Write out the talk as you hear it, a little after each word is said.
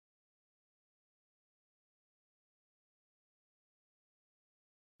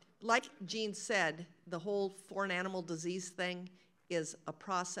like Jean said, the whole foreign animal disease thing is a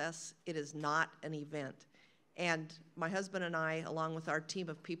process. It is not an event. And my husband and I, along with our team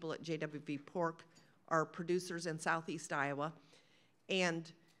of people at JWV Pork, are producers in Southeast Iowa.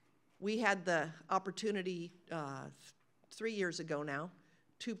 And we had the opportunity 3 years ago now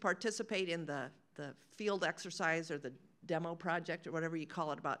to participate in the field exercise or the demo project or whatever you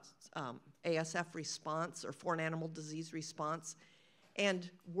call it about ASF response or foreign animal disease response.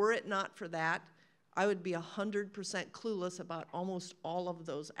 And were it not for that, I would be 100% clueless about almost all of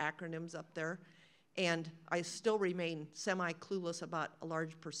those acronyms up there. And I still remain semi-clueless about a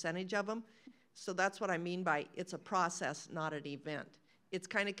large percentage of them. So that's what I mean by it's a process, not an event. It's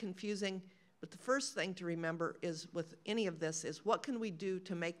kind of confusing, but the first thing to remember is with any of this is what can we do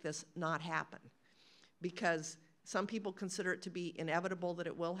to make this not happen? Because some people consider it to be inevitable that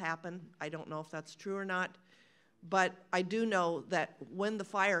it will happen. I don't know if that's true or not. But I do know that when the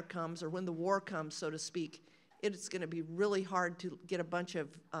fire comes, or when the war comes, so to speak, it's going to be really hard to get a bunch of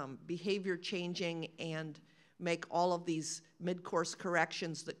behavior changing and make all of these mid-course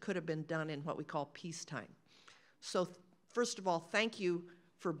corrections that could have been done in what we call peacetime. So first of all, thank you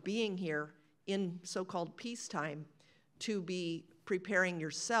for being here in so-called peacetime to be preparing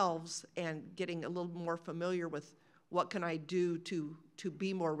yourselves and getting a little more familiar with what can I do to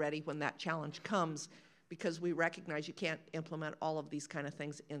be more ready when that challenge comes, because we recognize you can't implement all of these kind of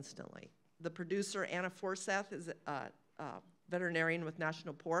things instantly. The producer, Anna Forseth, is a veterinarian with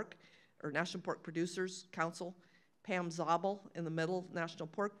National Pork Producers Council. Pam Zaabel in the middle, National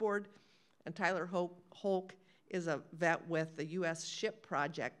Pork Board. And Tyler Holck is a vet with the U.S. SHIP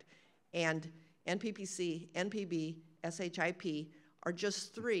project. And NPPC, NPB, SHIP are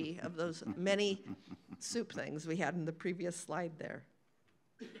just 3 of those many soup things we had in the previous slide there.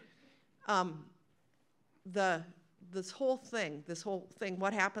 This whole thing,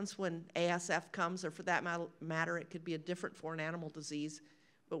 what happens when ASF comes, or for that matter, it could be a different foreign animal disease,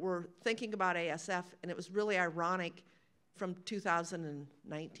 but we're thinking about ASF, and it was really ironic from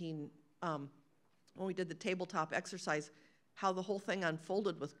 2019 when we did the tabletop exercise, how the whole thing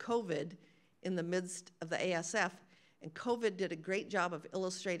unfolded with COVID in the midst of the ASF, and COVID did a great job of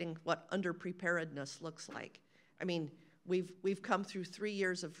illustrating what underpreparedness looks like. I mean, we've come through 3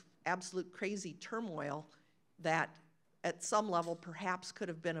 years of absolute crazy turmoil that at some level perhaps could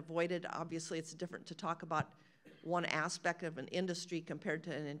have been avoided. Obviously, it's different to talk about one aspect of an industry compared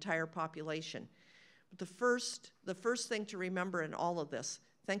to an entire population. But the first thing to remember in all of this,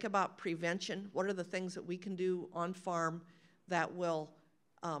 think about prevention. What are the things that we can do on farm that will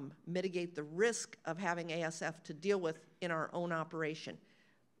mitigate the risk of having ASF to deal with in our own operation?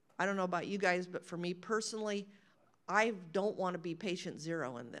 I don't know about you guys, but for me personally, I don't want to be patient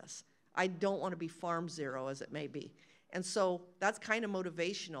zero in this. I don't want to be farm zero, as it may be. And so that's kind of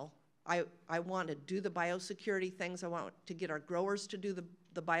motivational. I want to do the biosecurity things. I want to get our growers to do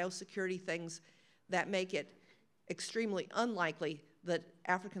the biosecurity things that make it extremely unlikely that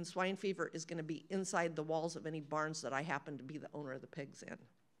African swine fever is going to be inside the walls of any barns that I happen to be the owner of the pigs in.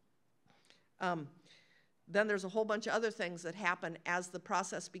 Then there's a whole bunch of other things that happen as the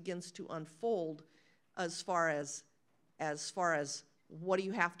process begins to unfold as far as what do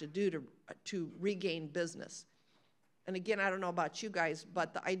you have to do to regain business. And again, I don't know about you guys,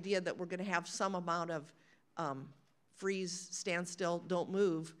 but the idea that we're going to have some amount of freeze, stand still, don't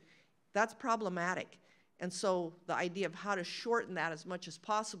move, that's problematic. And so the idea of how to shorten that as much as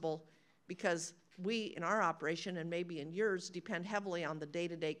possible, because we in our operation and maybe in yours depend heavily on the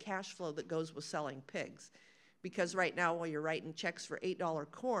day-to-day cash flow that goes with selling pigs. Because right now, while you're writing checks for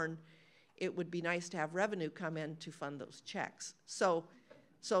 $8 corn, it would be nice to have revenue come in to fund those checks. So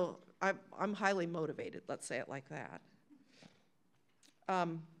I'm highly motivated, let's say it like that.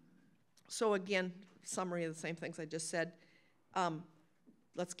 So again, summary of the same things I just said.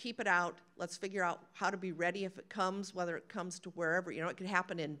 Let's keep it out. Let's figure out how to be ready if it comes, whether it comes to wherever. You know, it could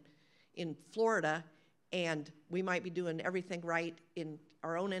happen in Florida, and we might be doing everything right in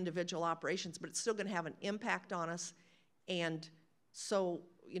our own individual operations, but it's still going to have an impact on us. And so,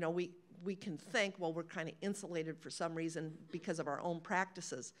 you know, we can think, well, we're kind of insulated for some reason because of our own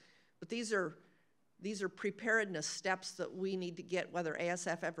practices. But these are preparedness steps that we need to get, whether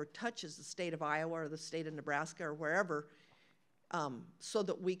ASF ever touches the state of Iowa or the state of Nebraska or wherever, so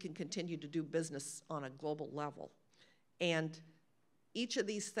that we can continue to do business on a global level. And each of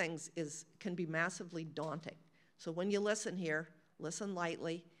these things can be massively daunting. So when you listen here, listen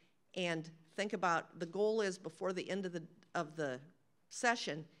lightly, and think about, the goal is before the end of the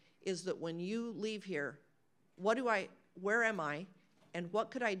session is that when you leave here, where am I, and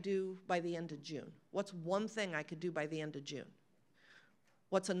what could I do by the end of June? What's one thing I could do by the end of June?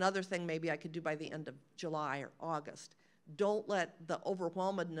 What's another thing maybe I could do by the end of July or August? Don't let the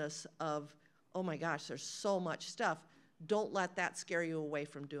overwhelmedness of, oh my gosh, there's so much stuff, don't let that scare you away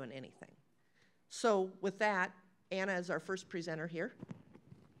from doing anything. So with that, Anna is our first presenter here.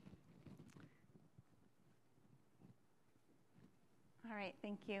 All right,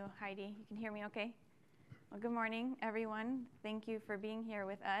 thank you, Heidi. You can hear me okay? Well, good morning, everyone. Thank you for being here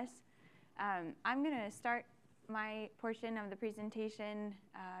with us. I'm going to start my portion of the presentation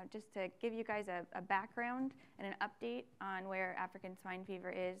just to give you guys a background and an update on where African swine fever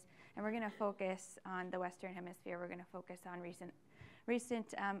is. And we're going to focus on the Western Hemisphere. We're going to focus on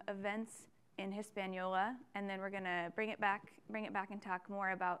recent events in Hispaniola, and then we're going to bring it back and talk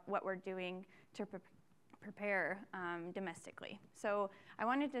more about what we're doing to prepare domestically. So I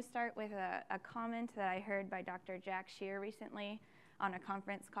wanted to start with a comment that I heard by Dr. Jack Shear recently on a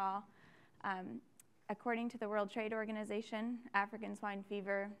conference call. According to the World Trade Organization, African swine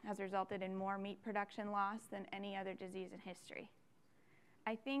fever has resulted in more meat production loss than any other disease in history.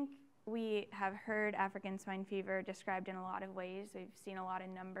 I think we have heard African swine fever described in a lot of ways. We've seen a lot of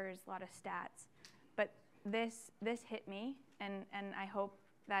numbers, a lot of stats, but this hit me, and I hope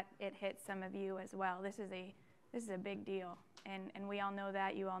that it hits some of you as well. This is a big deal, and we all know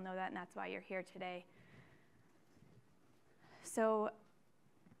that, you all know that, and that's why you're here today. So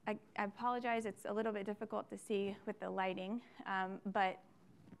I apologize, it's a little bit difficult to see with the lighting, but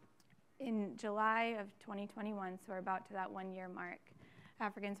in July of 2021, so we're about to that 1 year mark,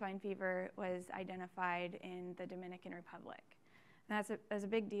 African swine fever was identified in the Dominican Republic. And that's a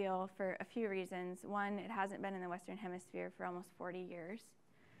big deal for a few reasons. One, it hasn't been in the Western Hemisphere for almost 40 years,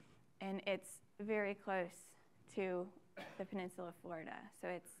 and it's very close to the peninsula of Florida, so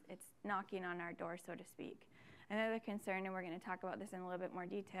it's knocking on our door, so to speak. Another concern, and we're going to talk about this in a little bit more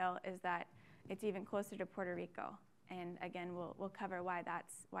detail, is that it's even closer to Puerto Rico. And again, we'll cover why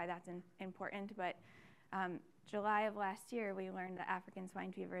that's important. But July of last year, we learned that African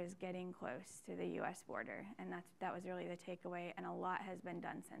swine fever is getting close to the U.S. border, and that was really the takeaway. And a lot has been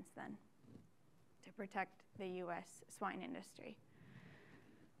done since then to protect the U.S. swine industry.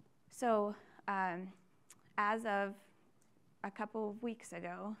 So as of a couple of weeks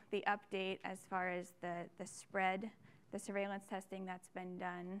ago, the update as far as the spread, the surveillance testing that's been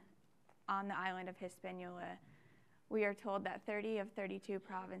done on the island of Hispaniola, we are told that 30 of 32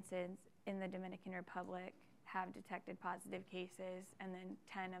 provinces in the Dominican Republic have detected positive cases, and then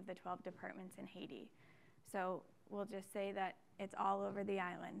 10 of the 12 departments in Haiti. So we'll just say that it's all over the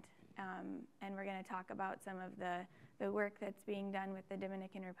island. And we're going to talk about some of the work that's being done with the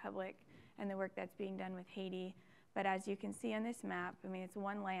Dominican Republic and the work that's being done with Haiti. But as you can see on this map, I mean, it's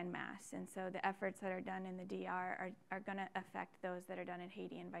one landmass, and so the efforts that are done in the DR are going to affect those that are done in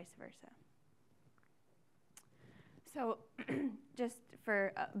Haiti and vice versa. So just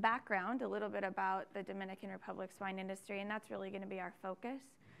for background, a little bit about the Dominican Republic swine industry, and that's really going to be our focus,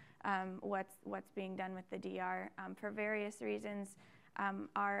 what's being done with the DR. For various reasons,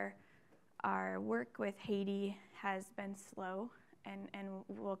 our work with Haiti has been slow, and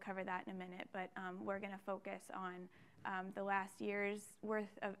we'll cover that in a minute, but we're going to focus on the last year's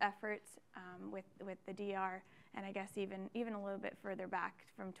worth of efforts with the DR, and I guess even a little bit further back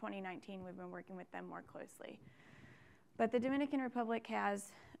from 2019, we've been working with them more closely. But the Dominican Republic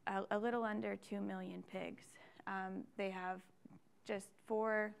has a little under 2 million pigs. They have just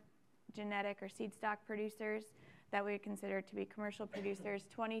 4 genetic or seed stock producers that we consider to be commercial producers,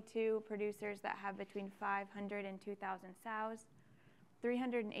 22 producers that have between 500 and 2,000 sows,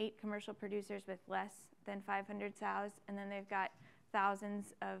 308 commercial producers with less than 500 sows, and then they've got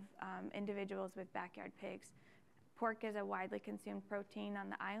thousands of individuals with backyard pigs. Pork is a widely consumed protein on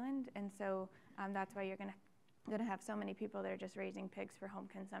the island, and so that's why you're going to have so many people that are just raising pigs for home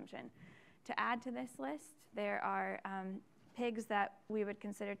consumption. To add to this list, there are pigs that we would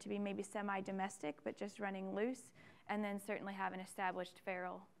consider to be maybe semi-domestic, but just running loose, and then certainly have an established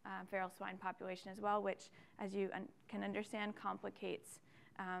feral swine population as well, which, as you can understand, complicates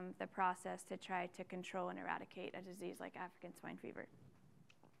the process to try to control and eradicate a disease like African swine fever.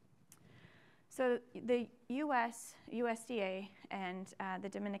 So the USDA and the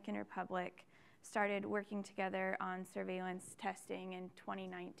Dominican Republic started working together on surveillance testing in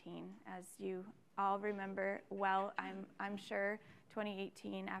 2019. As you all remember well, I'm sure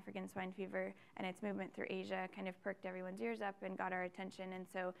 2018 African swine fever and its movement through Asia kind of perked everyone's ears up and got our attention, and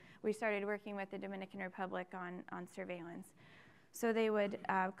so we started working with the Dominican Republic on surveillance. So they would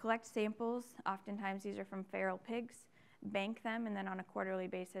collect samples, oftentimes these are from feral pigs, bank them, and then on a quarterly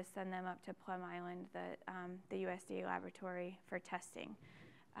basis send them up to Plum Island, the USDA laboratory, for testing.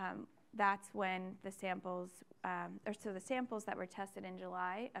 that's when the samples, the samples that were tested in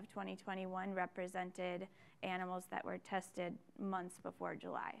July of 2021 represented animals that were tested months before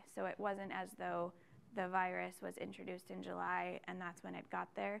July. So it wasn't as though the virus was introduced in July and that's when it got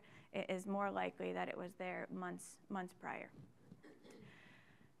there. It is more likely that it was there months prior.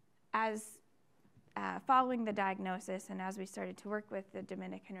 As following the diagnosis and as we started to work with the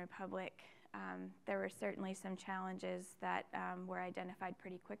Dominican Republic, there were certainly some challenges that were identified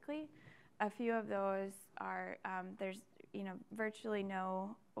pretty quickly. A few of those are there's virtually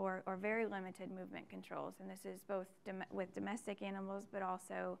no or very limited movement controls, and this is both with domestic animals but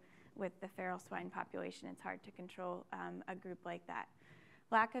also with the feral swine population. It's hard to control a group like that.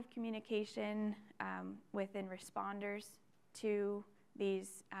 Lack of communication within responders to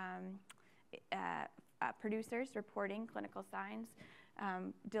these producers reporting clinical signs,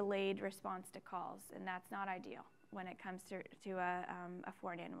 delayed response to calls, and that's not ideal when it comes to a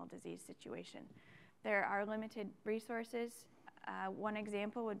foreign animal disease situation. There are limited resources. One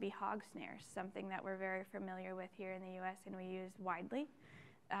example would be hog snares, something that we're very familiar with here in the US and we use widely.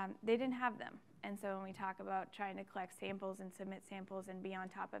 They didn't have them, and so when we talk about trying to collect samples and submit samples and be on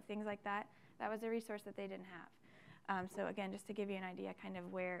top of things like that, that was a resource that they didn't have. So again, just to give you an idea kind of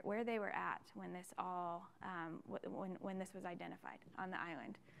where they were at when this all, when this was identified on the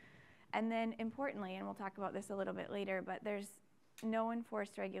island. And then importantly, and we'll talk about this a little bit later, but there's no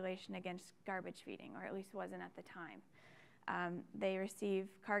enforced regulation against garbage feeding, or at least wasn't at the time. They receive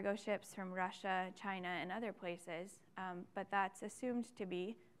cargo ships from Russia, China, and other places, but that's assumed to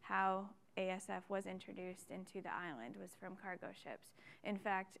be how ASF was introduced into the island, was from cargo ships. In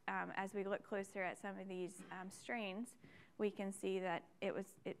fact, as we look closer at some of these strains, we can see that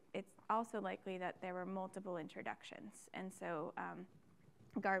it's also likely that there were multiple introductions, and so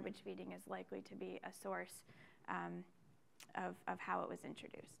garbage feeding is likely to be a source of how it was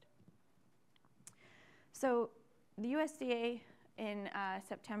introduced. So the USDA in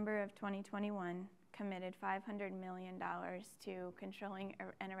September of 2021 committed $500 million to controlling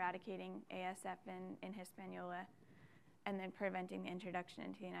and eradicating ASF in Hispaniola and then preventing the introduction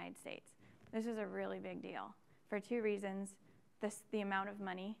into the United States. This is a really big deal for two reasons. The amount of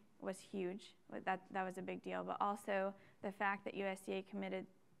money was huge. That was a big deal, but also the fact that USDA committed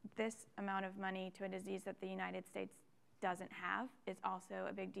this amount of money to a disease that the United States doesn't have is also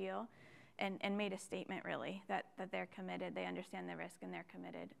a big deal, and made a statement really that they're committed, they understand the risk, and they're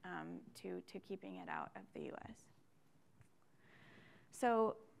committed to keeping it out of the US.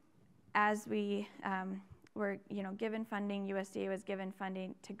 So as we were given funding, USDA was given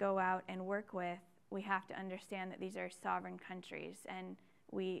funding to go out and work with, we have to understand that these are sovereign countries, and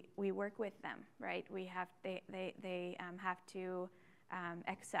we work with them, right? They have to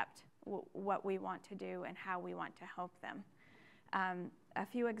accept what we want to do and how we want to help them. A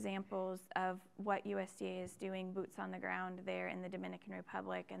few examples of what USDA is doing, boots on the ground there in the Dominican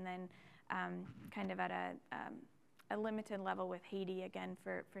Republic, and then kind of at a limited level with Haiti, again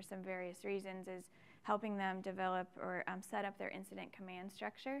for some various reasons, is helping them develop or set up their incident command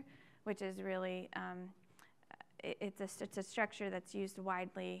structure, which is really, it's a structure that's used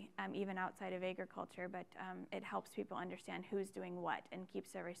widely, even outside of agriculture, but it helps people understand who's doing what and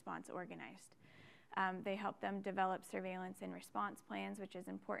keeps their response organized. They help them develop surveillance and response plans, which is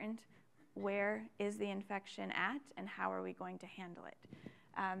important. Where is the infection at, and how are we going to handle it?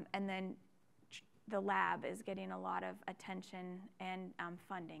 And then the lab is getting a lot of attention and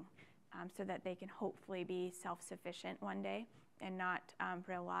funding so that they can hopefully be self-sufficient one day and not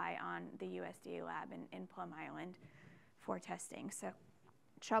rely on the USDA lab in Plum Island for testing. So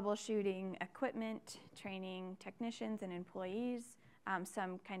troubleshooting equipment, training technicians and employees,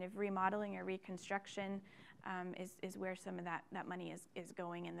 some kind of remodeling or reconstruction is where some of that money is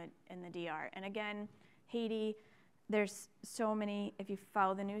going in the DR. And again, Haiti, there's so many, if you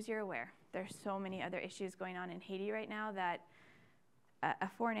follow the news, you're aware, there's so many other issues going on in Haiti right now that a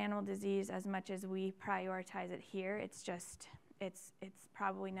foreign animal disease, as much as we prioritize it here, it's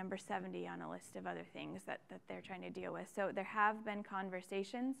probably number 70 on a list of other things that they're trying to deal with. So there have been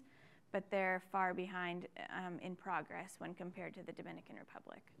conversations, but they're far behind in progress when compared to the Dominican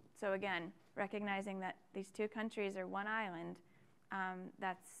Republic. So again, recognizing that these two countries are one island,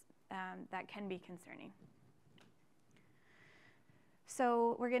 that can be concerning.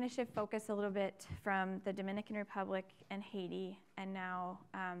 So we're going to shift focus a little bit from the Dominican Republic and Haiti, and now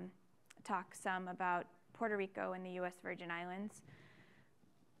talk some about Puerto Rico and the U.S. Virgin Islands.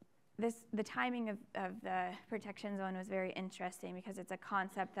 The timing of the protection zone was very interesting because it's a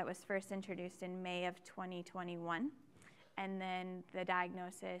concept that was first introduced in May of 2021. and then the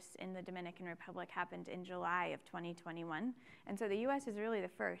diagnosis in the Dominican Republic happened in July of 2021. And so the US is really the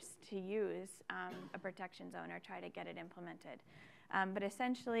first to use a protection zone or try to get it implemented. But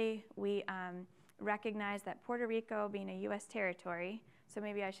essentially, we recognize that Puerto Rico being a US territory, so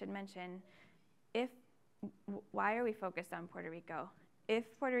maybe I should mention, why are we focused on Puerto Rico?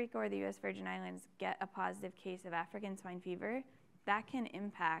 If Puerto Rico or the US Virgin Islands get a positive case of African swine fever, that can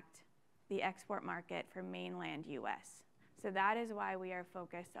impact the export market for mainland US. So that is why we are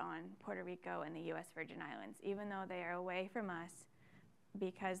focused on Puerto Rico and the US Virgin Islands. Even though they are away from us,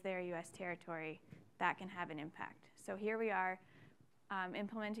 because they're US territory, that can have an impact. So here we are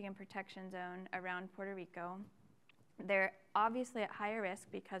implementing a protection zone around Puerto Rico. They're obviously at higher risk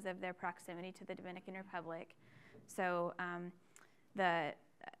because of their proximity to the Dominican Republic. So the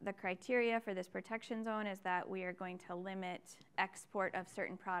criteria for this protection zone is that we are going to limit export of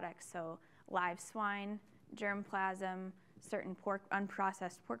certain products, so live swine, germplasm, certain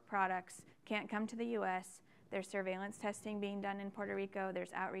unprocessed pork products can't come to the US. There's surveillance testing being done in Puerto Rico.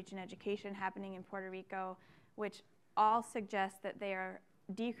 There's outreach and education happening in Puerto Rico, which all suggest that they are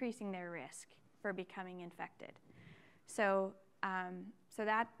decreasing their risk for becoming infected. So,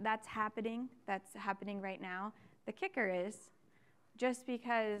 that's happening. That's happening right now. The kicker is, just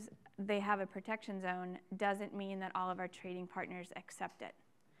because they have a protection zone doesn't mean that all of our trading partners accept it.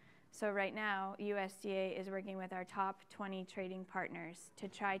 So right now, USDA is working with our top 20 trading partners to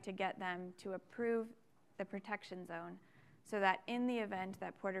try to get them to approve the protection zone so that in the event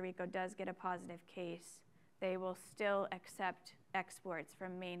that Puerto Rico does get a positive case, they will still accept exports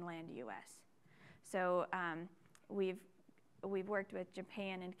from mainland US. So we've worked with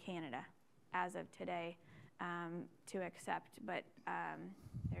Japan and Canada as of today to accept, but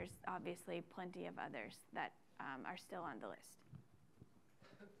there's obviously plenty of others that are still on the list.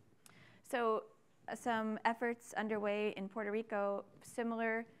 So some efforts underway in Puerto Rico,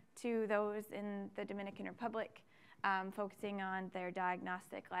 similar to those in the Dominican Republic, focusing on their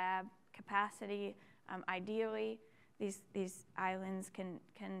diagnostic lab capacity. Ideally, these islands can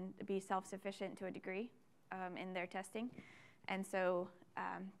be self-sufficient to a degree in their testing. And so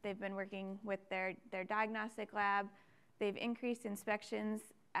they've been working with their diagnostic lab. They've increased inspections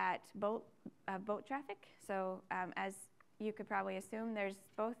at boat traffic. So as you could probably assume, there's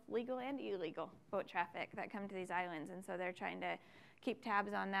both legal and illegal boat traffic that come to these islands. And so they're trying to keep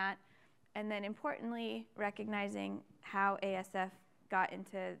tabs on that. And then importantly, recognizing how ASF got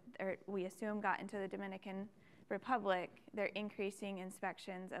into, or we assume got into the Dominican Republic, they're increasing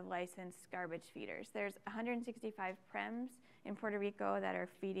inspections of licensed garbage feeders. There's 165 prems in Puerto Rico that are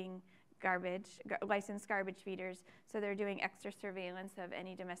feeding licensed garbage feeders. So they're doing extra surveillance of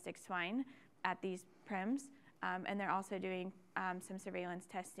any domestic swine at these prems. And they're also doing some surveillance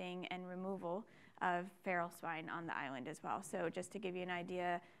testing and removal of feral swine on the island as well. So just to give you an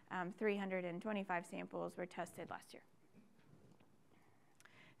idea, 325 samples were tested last year.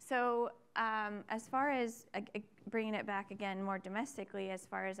 So as far as bringing it back again more domestically, as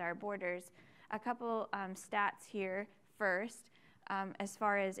far as our borders, a couple stats here first, as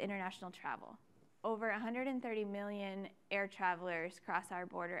far as international travel. Over 130 million air travelers cross our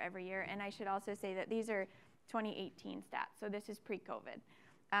border every year. And I should also say that these are 2018 stats, so this is pre-COVID.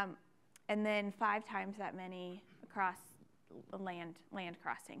 And then 5 times that many across land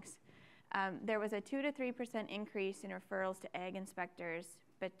crossings. There was a 2 to 3% increase in referrals to ag inspectors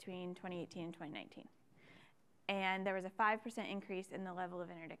between 2018 and 2019. And there was a 5% increase in the level of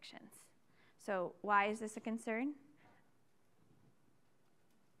interdictions. So why is this a concern?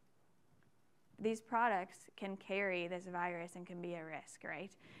 These products can carry this virus and can be a risk,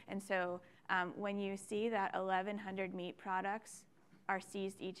 right? And so when you see that 1,100 meat products are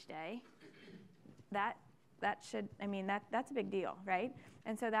seized each day, that's a big deal, right?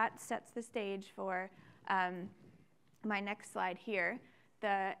 And so that sets the stage for my next slide here.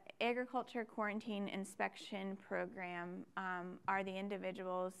 The Agriculture Quarantine Inspection Program are the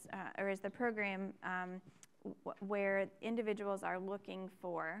individuals, or is the program where individuals are looking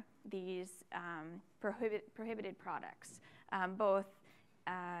for these prohibited products, both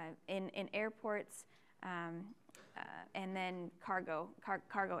in airports and then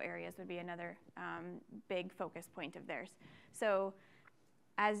cargo areas would be another big focus point of theirs. So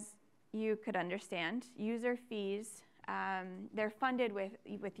as you could understand, user fees, they're funded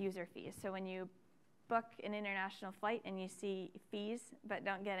with user fees. So when you book an international flight and you see fees but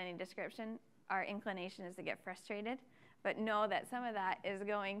don't get any description, our inclination is to get frustrated, but know that some of that is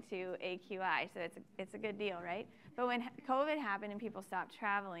going to AQI, so it's a good deal, right? But when COVID happened and people stopped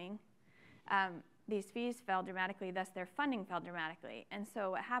traveling, these fees fell dramatically, thus their funding fell dramatically. And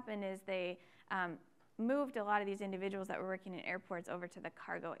so what happened is they moved a lot of these individuals that were working in airports over to the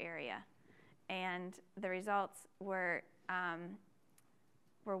cargo area. And the results were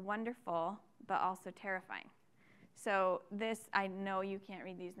wonderful, but also terrifying. So this, I know you can't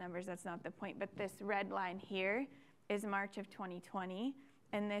read these numbers, that's not the point, but this red line here is March of 2020,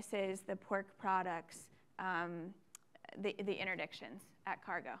 and this is the pork products, the interdictions at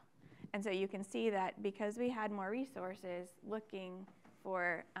cargo. And so you can see that because we had more resources looking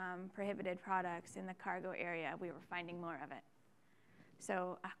for prohibited products in the cargo area, we were finding more of it.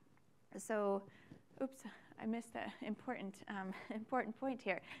 So oops, I missed an important point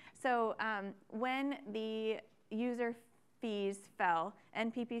here. So when the user fees fell,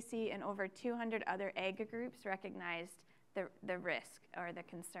 NPPC and over 200 other ag groups recognized the risk or the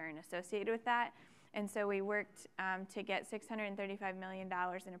concern associated with that. And so we worked to get $635 million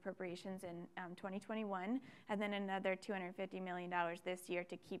in appropriations in 2021, and then another $250 million this year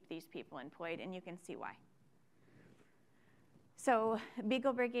to keep these people employed, and you can see why. So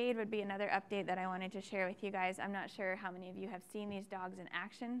Beagle Brigade would be another update that I wanted to share with you guys. I'm not sure how many of you have seen these dogs in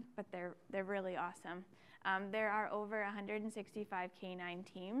action, but they're really awesome. There are over 165 canine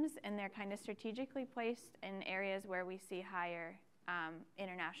teams, and they're kind of strategically placed in areas where we see higher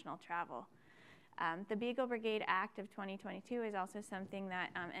international travel. The Beagle Brigade Act of 2022 is also something that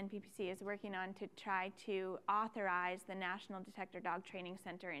NPPC is working on to try to authorize the National Detector Dog Training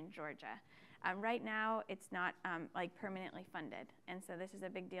Center in Georgia. Right now, it's not like permanently funded, and so this is a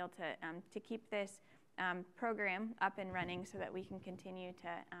big deal to keep this program up and running so that we can continue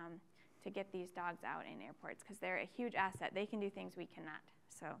to get these dogs out in airports, because they're a huge asset. They can do things we cannot,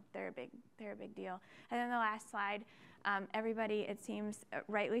 so they're a big deal. And then the last slide, everybody, it seems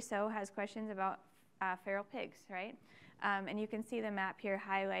rightly so, has questions about feral pigs, right? And you can see the map here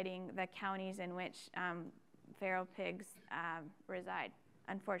highlighting the counties in which feral pigs reside,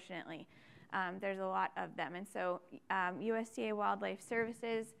 unfortunately. There's a lot of them, and so USDA Wildlife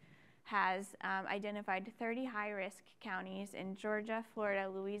Services has identified 30 high-risk counties in Georgia, Florida,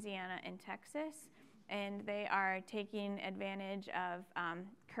 Louisiana, and Texas, and they are taking advantage of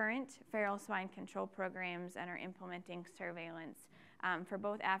current feral swine control programs and are implementing surveillance for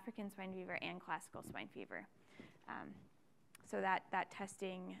both African swine fever and classical swine fever. So that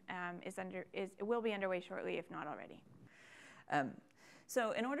testing will be underway shortly, if not already.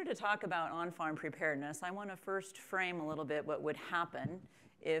 So in order to talk about on-farm preparedness, I want to first frame a little bit what would happen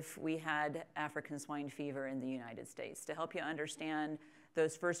if we had African swine fever in the United States, to help you understand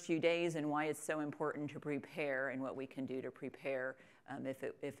those first few days and why it's so important to prepare and what we can do to prepare if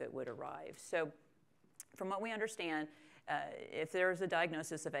it would arrive. So from what we understand, if there's a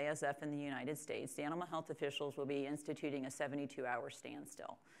diagnosis of ASF in the United States, the animal health officials will be instituting a 72-hour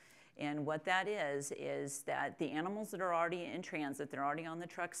standstill. And what that is that the animals that are already in transit, they're already on the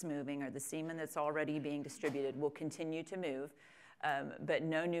trucks moving, or the semen that's already being distributed will continue to move, but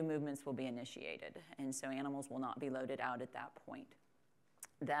no new movements will be initiated. And so animals will not be loaded out at that point.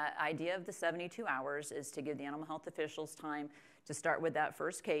 The idea of the 72 hours is to give the animal health officials time to start with that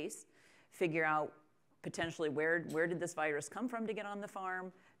first case, figure out potentially where did this virus come from to get on the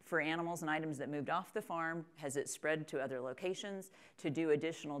farm. For animals and items that moved off the farm, has it spread to other locations, to do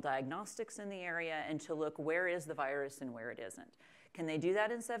additional diagnostics in the area, and to look where is the virus and where it isn't. Can they do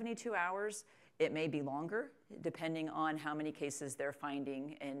that in 72 hours? It may be longer, depending on how many cases they're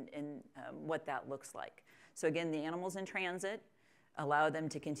finding and what that looks like. So again, the animals in transit, allow them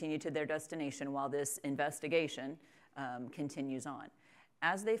to continue to their destination while this investigation continues on.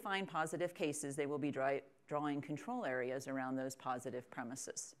 As they find positive cases, they will be drawing control areas around those positive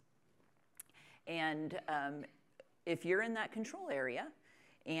premises. And if you're in that control area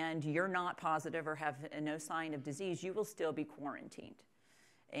and you're not positive or have no sign of disease, you will still be quarantined.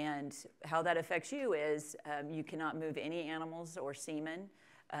 And how that affects you is you cannot move any animals or semen.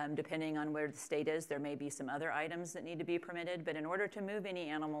 Depending on where the state is, there may be some other items that need to be permitted, but in order to move any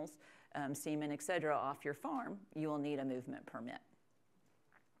animals, semen, et cetera, off your farm, you will need a movement permit.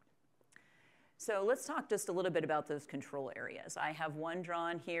 So let's talk just a little bit about those control areas. I have one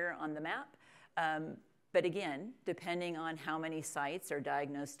drawn here on the map, but again, depending on how many sites are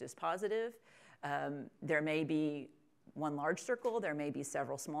diagnosed as positive, there may be one large circle, there may be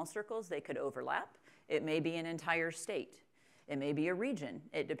several small circles, they could overlap. It may be an entire state. It may be a region.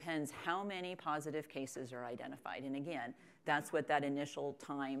 It depends how many positive cases are identified. And again, that's what that initial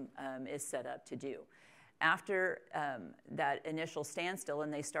time is set up to do. After that initial standstill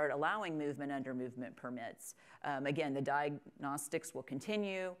and they start allowing movement under movement permits, again, the diagnostics will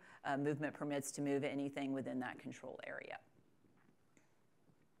continue, movement permits to move anything within that control area.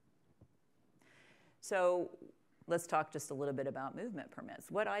 So let's talk just a little bit about movement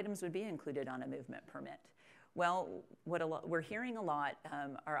permits. What items would be included on a movement permit? Well, we're hearing a lot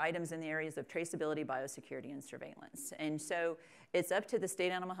are items in the areas of traceability, biosecurity, and surveillance. And so it's up to the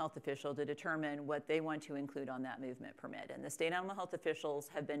state animal health official to determine what they want to include on that movement permit. And the state animal health officials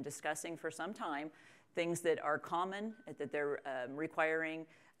have been discussing for some time things that are common, that they're requiring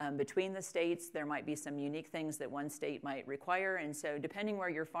between the states. There might be some unique things that one state might require. And so depending where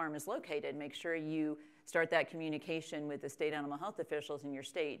your farm is located, make sure you start that communication with the state animal health officials in your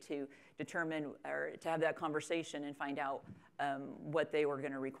state to determine or to have that conversation and find out what they were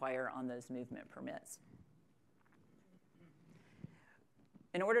going to require on those movement permits.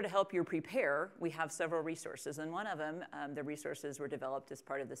 In order to help you prepare, we have several resources, and one of them, the resources were developed as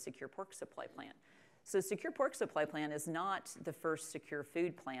part of the Secure Pork Supply Plan. So Secure Pork Supply Plan is not the first secure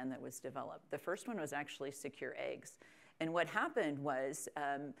food plan that was developed. The first one was actually Secure Eggs. And what happened was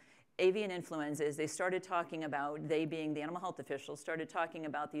avian influenza, is they started talking about, they being the animal health officials, started talking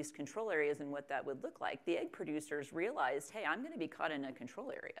about these control areas and what that would look like. The egg producers realized, hey, I'm going to be caught in a control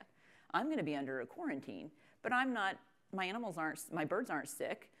area. I'm going to be under a quarantine, but I'm not, my birds aren't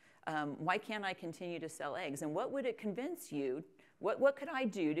sick. Why can't I continue to sell eggs? And what would it convince you, what could I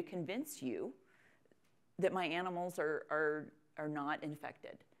do to convince you that my animals are not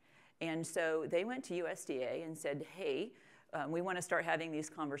infected? And so they went to USDA and said, hey, we want to start having these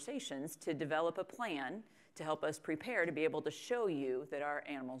conversations to develop a plan to help us prepare to be able to show you that our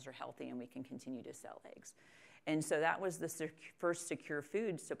animals are healthy and we can continue to sell eggs. And so that was the first secure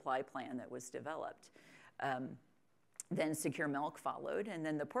food supply plan that was developed. Then Secure Milk followed, and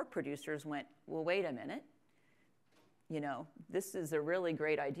then the pork producers went, well, wait a minute. You know, this is a really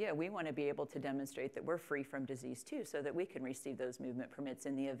great idea. We want to be able to demonstrate that we're free from disease too, so that we can receive those movement permits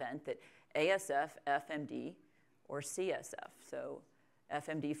in the event that ASF, FMD, or CSF. So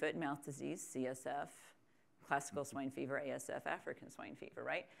FMD, foot and mouth disease, CSF, classical swine fever, ASF, African swine fever,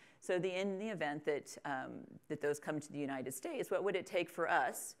 right? So in the event that, that those come to the United States, what would it take for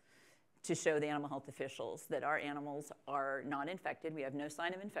us to show the animal health officials that our animals are not infected, we have no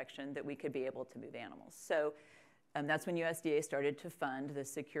sign of infection, that we could be able to move animals? So that's when USDA started to fund the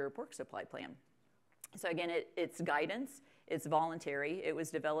Secure Pork Supply Plan. So again, it's guidance, it's voluntary. It was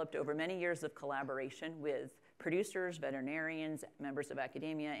developed over many years of collaboration with producers, veterinarians, members of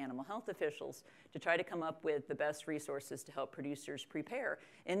academia, animal health officials, to try to come up with the best resources to help producers prepare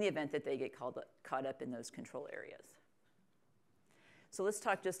in the event that they get caught up in those control areas. So let's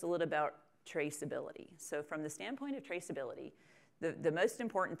talk just a little about traceability. So from the standpoint of traceability, the most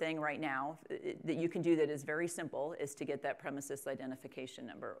important thing right now that you can do that is very simple is to get that premises identification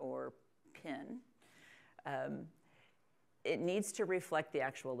number, or PIN. It needs to reflect the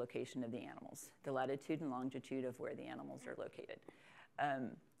actual location of the animals, the latitude and longitude of where the animals are located.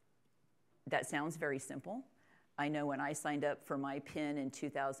 That sounds very simple. I know when I signed up for my PIN in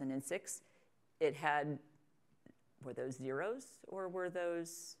 2006, it had, were those zeros or were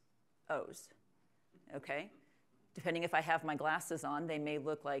those O's? Okay. Depending if I have my glasses on, they may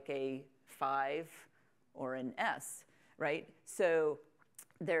look like a 5 or an S, right? So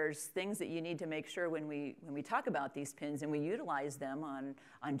there's things that you need to make sure when we talk about these PINs and we utilize them on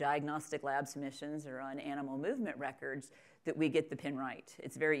diagnostic lab submissions or on animal movement records, that we get the PIN right.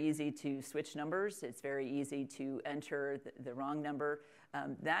 It's very easy to switch numbers. It's very easy to enter the wrong number.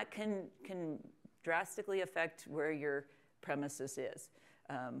 That can drastically affect where your premises is,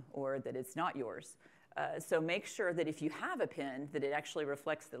 or that it's not yours. So make sure that if you have a PIN, that it actually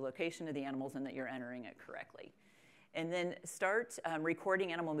reflects the location of the animals and that you're entering it correctly. And then start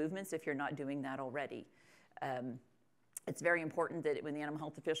recording animal movements if you're not doing that already. It's very important that when the animal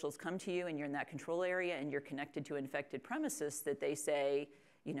health officials come to you and you're in that control area and you're connected to infected premises, that they say,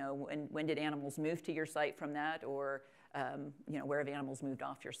 you know, when did animals move to your site from that, or you know, where have animals moved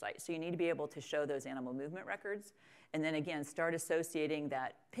off your site? So you need to be able to show those animal movement records. And then again, start associating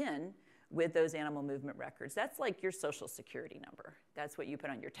that PIN with those animal movement records. That's like your social security number. That's what you put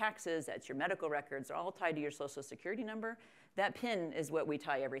on your taxes, that's your medical records, they're all tied to your social security number. That PIN is what we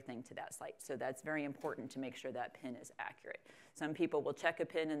tie everything to that site. So that's very important to make sure that PIN is accurate. Some people will check a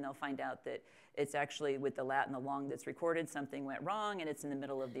PIN and they'll find out that it's actually with the lat and the long that's recorded, something went wrong and it's in the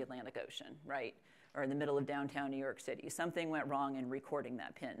middle of the Atlantic Ocean, right? Or in the middle of downtown New York City. Something went wrong in recording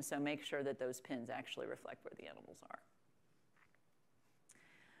that PIN. So make sure that those PINs actually reflect where the animals are.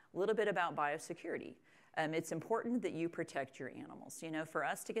 A little bit about biosecurity. It's important that you protect your animals. You know, for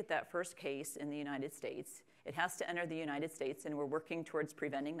us to get that first case in the United States, it has to enter the United States, and we're working towards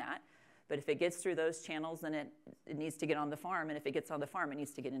preventing that. But if it gets through those channels, then it needs to get on the farm. And if it gets on the farm, it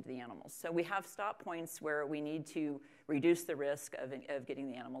needs to get into the animals. So we have stop points where we need to reduce the risk of getting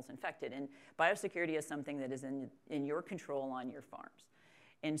the animals infected. And biosecurity is something that is in your control on your farms.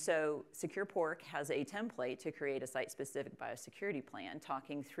 And so Secure Pork has a template to create a site-specific biosecurity plan,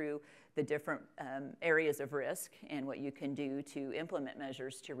 talking through the different areas of risk and what you can do to implement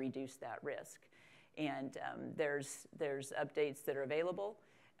measures to reduce that risk. And there's updates that are available.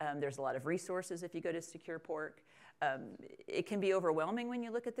 There's a lot of resources if you go to Secure Pork. It can be overwhelming when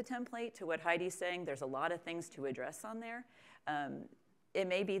you look at the template. To what Heidi's saying, there's a lot of things to address on there. It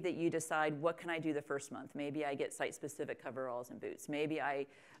may be that you decide, what can I do the first month? Maybe I get site-specific coveralls and boots. Maybe I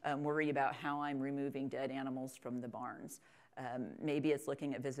worry about how I'm removing dead animals from the barns. Maybe it's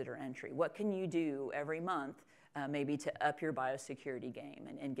looking at visitor entry. What can you do every month maybe to up your biosecurity game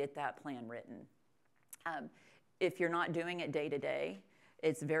and get that plan written? If you're not doing it day to day,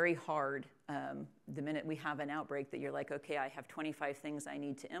 it's very hard the minute we have an outbreak that you're like, okay, I have 25 things I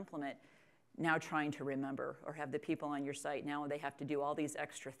need to implement, now trying to remember, or have the people on your site, now they have to do all these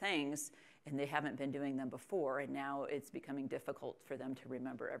extra things and they haven't been doing them before, and now it's becoming difficult for them to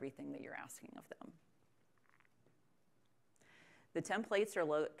remember everything that you're asking of them. The templates are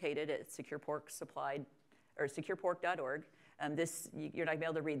located at securepork.org. You're not going to be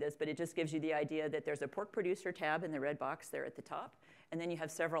able to read this, but it just gives you the idea that there's a pork producer tab in the red box there at the top, and then you have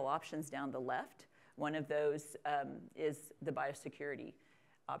several options down the left. One of those is the biosecurity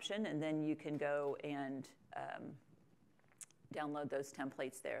option, and then you can go and download those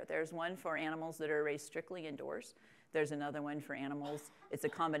templates there. There's one for animals that are raised strictly indoors. There's another one for animals. It's a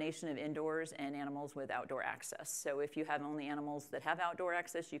combination of indoors and animals with outdoor access. So if you have only animals that have outdoor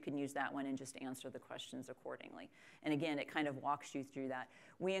access, you can use that one and just answer the questions accordingly. And again, it kind of walks you through that.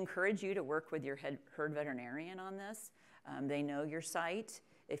 We encourage you to work with your herd veterinarian on this. They know your site.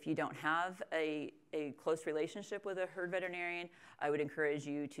 If you don't have a close relationship with a herd veterinarian, I would encourage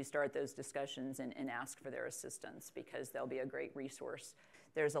you to start those discussions and ask for their assistance, because they'll be a great resource.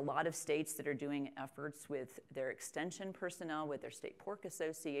 There's a lot of states that are doing efforts with their extension personnel, with their state pork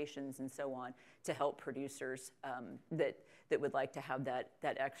associations and so on, to help producers that would like to have that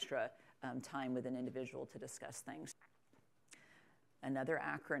extra time with an individual to discuss things. Another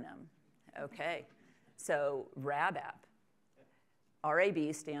acronym. Okay, so RABapp.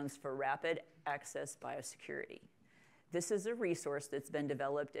 RAB stands for Rapid Access Biosecurity. This is a resource that's been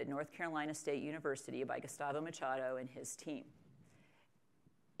developed at North Carolina State University by Gustavo Machado and his team.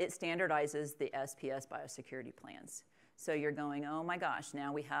 It standardizes the SPS biosecurity plans. So you're going, oh my gosh,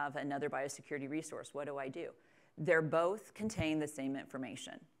 now we have another biosecurity resource. What do I do? They're both contain the same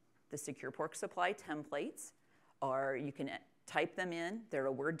information. The Secure Pork Supply templates are, you can type them in. They're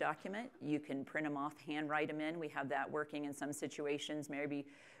a Word document. You can print them off, handwrite them in. We have that working in some situations, maybe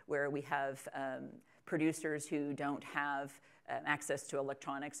where we have producers who don't have access to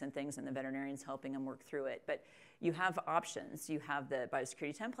electronics and things, and the veterinarian's helping them work through it. But you have options. You have the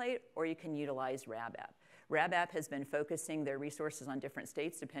biosecurity template, or you can utilize RABapp. RABapp has been focusing their resources on different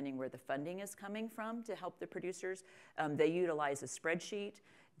states depending where the funding is coming from to help the producers. They utilize a spreadsheet.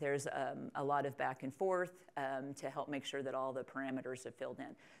 There's a lot of back and forth to help make sure that all the parameters are filled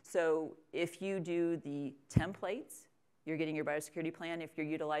in. So if you do the templates, you're getting your biosecurity plan. If you're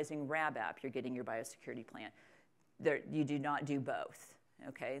utilizing RABapp, you're getting your biosecurity plan. You do not do both,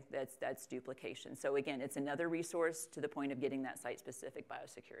 okay? That's duplication. So again, it's another resource to the point of getting that site-specific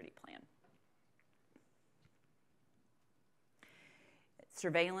biosecurity plan.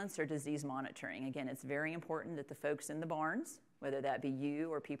 Surveillance or disease monitoring. Again, it's very important that the folks in the barns, whether that be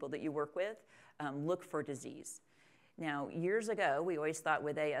you or people that you work with, look for disease. Now, years ago, we always thought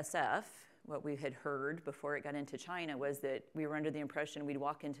with ASF, what we had heard before it got into China was that we were under the impression we'd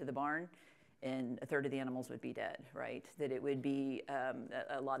walk into the barn and a third of the animals would be dead, right? That it would be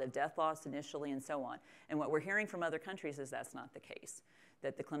a lot of death loss initially and so on. And what we're hearing from other countries is that's not the case,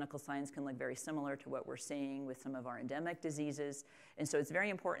 that the clinical signs can look very similar to what we're seeing with some of our endemic diseases. And so it's very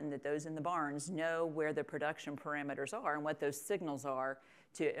important that those in the barns know where the production parameters are and what those signals are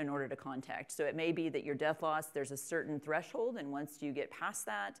in order to contact. So it may be that your death loss, there's a certain threshold, and once you get past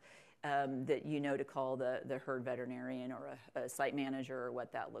that, that you know to call the herd veterinarian or a site manager or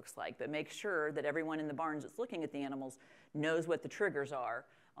what that looks like. But make sure that everyone in the barns that's looking at the animals knows what the triggers are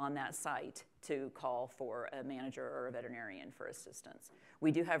on that site to call for a manager or a veterinarian for assistance.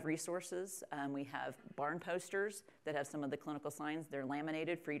 We do have resources. We have barn posters that have some of the clinical signs. They're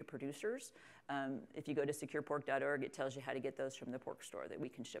laminated free to producers. If you go to securepork.org, it tells you how to get those from the pork store, that we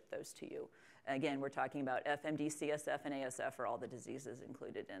can ship those to you. Again, we're talking about FMD, CSF, and ASF are all the diseases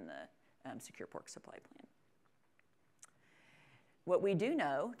included in the Secure Pork Supply Plan. What we do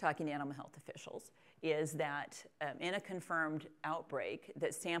know, talking to animal health officials, is that in a confirmed outbreak,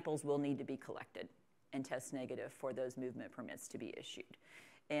 that samples will need to be collected and test negative for those movement permits to be issued.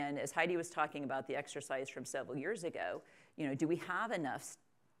 And as Heidi was talking about the exercise from several years ago, do we have enough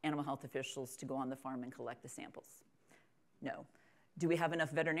animal health officials to go on the farm and collect the samples? No. Do we have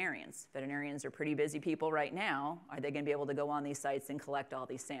enough veterinarians? Veterinarians are pretty busy people right now. Are they going to be able to go on these sites and collect all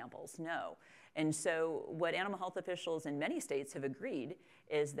these samples? No. And so what animal health officials in many states have agreed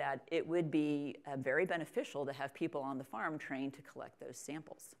is that it would be very beneficial to have people on the farm trained to collect those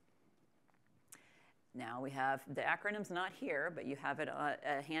samples. Now we have the acronyms not here, but you have it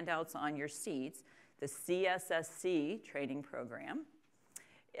handouts on your seats. The CSSC training program,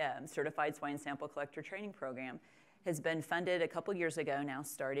 Certified Swine Sample Collector Training Program, has been funded a couple years ago now,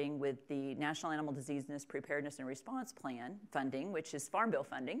 starting with the National Animal Disease Preparedness and Response Plan funding, which is Farm Bill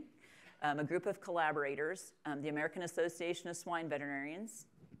funding. A group of collaborators, the American Association of Swine Veterinarians,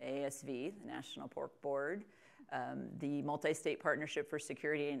 ASV, the National Pork Board, the Multi-State Partnership for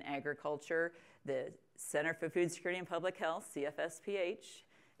Security in Agriculture, the Center for Food Security and Public Health, CFSPH,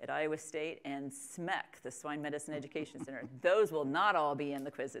 at Iowa State, and SMEC, the Swine Medicine Education Center. Those will not all be in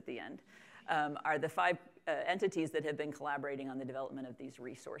the quiz at the end, are the 5 entities that have been collaborating on the development of these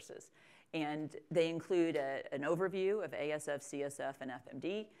resources. And they include an overview of ASF, CSF, and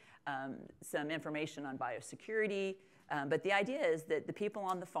FMD, some information on biosecurity, but the idea is that the people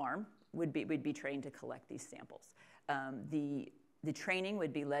on the farm would be trained to collect these samples. The training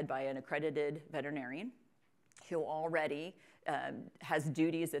would be led by an accredited veterinarian who already has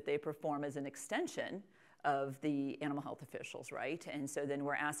duties that they perform as an extension of the animal health officials, right? And so then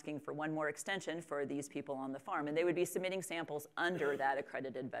we're asking for one more extension for these people on the farm, and they would be submitting samples under that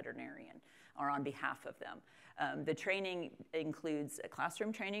accredited veterinarian or on behalf of them. The training includes a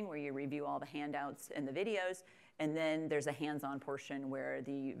classroom training where you review all the handouts and the videos, and then there's a hands-on portion where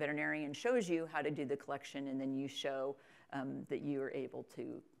the veterinarian shows you how to do the collection, and then you show that you are able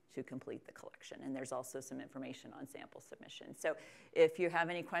to complete the collection. And there's also some information on sample submission. So if you have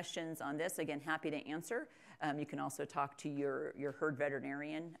any questions on this, again, happy to answer. You can also talk to your herd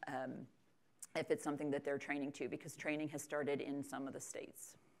veterinarian if it's something that they're training to, because training has started in some of the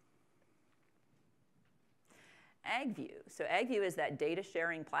states. AgView. So AgView is that data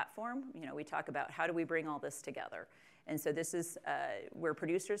sharing platform. We talk about how do we bring all this together. And so this is where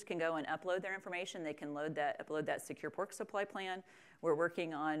producers can go and upload their information. They can upload that secure pork supply plan. We're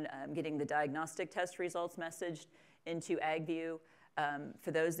working on getting the diagnostic test results messaged into AgView.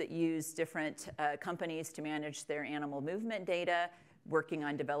 For those that use different companies to manage their animal movement data, working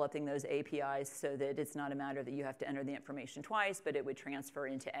on developing those APIs so that it's not a matter that you have to enter the information twice, but it would transfer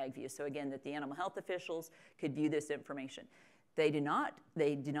into AgView. So again, that the animal health officials could view this information. They do not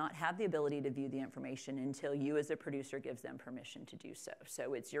have the ability to view the information until you as a producer gives them permission to do so.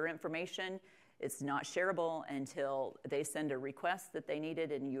 So it's your information. It's not shareable until they send a request that they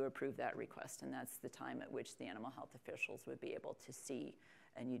needed and you approve that request. And that's the time at which the animal health officials would be able to see,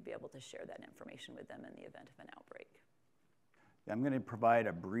 and you'd be able to share that information with them in the event of an outbreak. I'm going to provide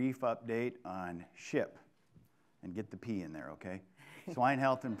a brief update on SHIP, and get the P in there, okay? Swine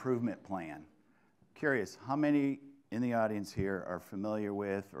Health Improvement Plan. Curious, how many in the audience here are familiar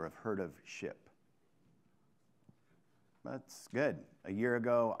with or have heard of SHIP? That's good. A year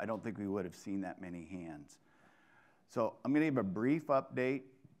ago, I don't think we would have seen that many hands. So I'm going to give a brief update.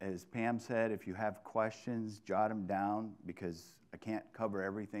 As Pam said, if you have questions, jot them down, because I can't cover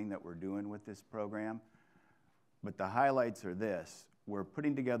everything that we're doing with this program. But the highlights are this. We're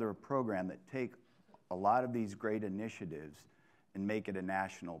putting together a program that take a lot of these great initiatives and make it a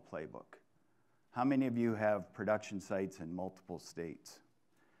national playbook. How many of you have production sites in multiple states?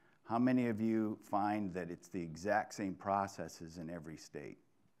 How many of you find that it's the exact same processes in every state?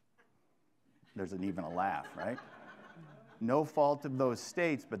 There's even a laugh, right? No fault of those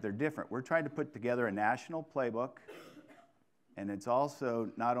states, but they're different. We're trying to put together a national playbook, and it's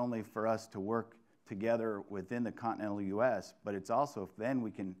also not only for us to work together within the continental U.S., but it's also then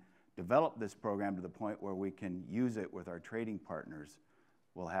we can develop this program to the point where we can use it with our trading partners.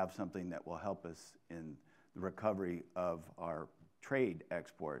 We'll have something that will help us in the recovery of our trade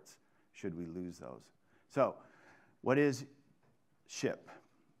exports should we lose those. So what is SHIP?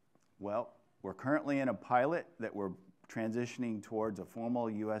 Well, we're currently in a pilot that we're transitioning towards a formal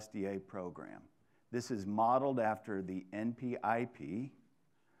USDA program. This is modeled after the NPIP.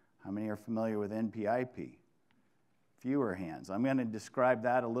 How many are familiar with NPIP? Fewer hands. I'm going to describe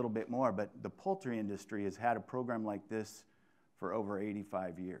that a little bit more, but the poultry industry has had a program like this for over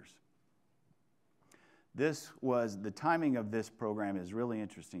 85 years. The timing of this program is really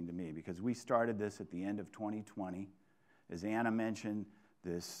interesting to me because we started this at the end of 2020. As Anna mentioned,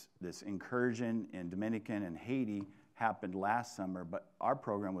 this incursion in Dominican and Haiti happened last summer, but our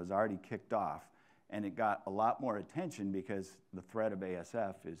program was already kicked off, and it got a lot more attention because the threat of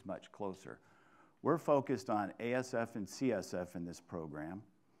ASF is much closer. We're focused on ASF and CSF in this program.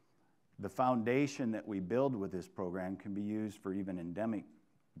 The foundation that we build with this program can be used for even endemic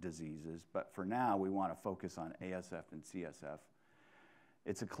diseases, but for now we want to focus on ASF and CSF.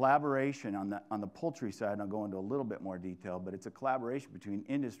 It's a collaboration on the poultry side, and I'll go into a little bit more detail, but it's a collaboration between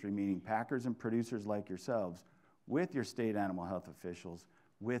industry, meaning packers and producers like yourselves, with your state animal health officials,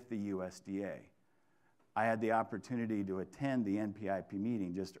 with the USDA. I had the opportunity to attend the NPIP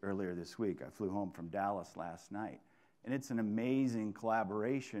meeting just earlier this week. I flew home from Dallas last night. And it's an amazing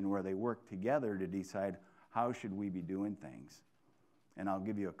collaboration where they work together to decide how should we be doing things. And I'll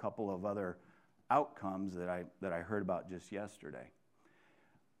give you a couple of other outcomes that I heard about just yesterday.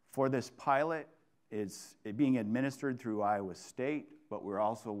 For this pilot, it's being administered through Iowa State, but we're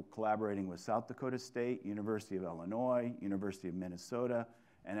also collaborating with South Dakota State, University of Illinois, University of Minnesota,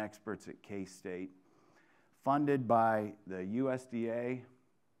 and experts at K-State. Funded by the USDA,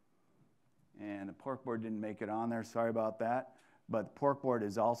 and the pork board didn't make it on there, sorry about that. But the pork board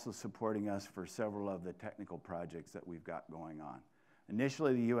is also supporting us for several of the technical projects that we've got going on.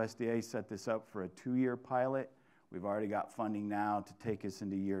 Initially, the USDA set this up for a 2-year pilot. We've already got funding now to take us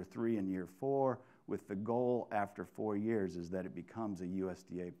into year 3 and year 4, with the goal after 4 years is that it becomes a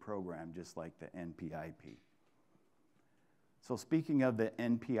USDA program, just like the NPIP. So speaking of the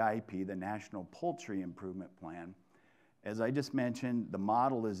NPIP, the National Poultry Improvement Plan, as I just mentioned, the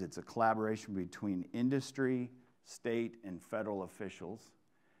model is it's a collaboration between industry, state, and federal officials.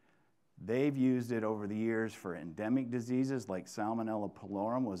 They've used it over the years for endemic diseases like Salmonella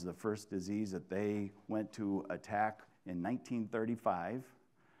pylori was the first disease that they went to attack in 1935.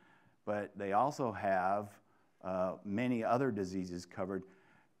 But they also have many other diseases covered.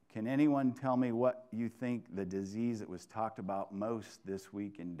 Can anyone tell me what you think the disease that was talked about most this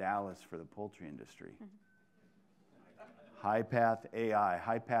week in Dallas for the poultry industry? High-path AI,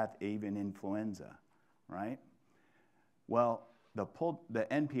 high-path avian influenza, right? Well, the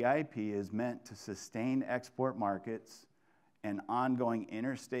NPIP is meant to sustain export markets and ongoing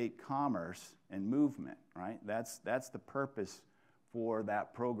interstate commerce and movement, right? That's the purpose for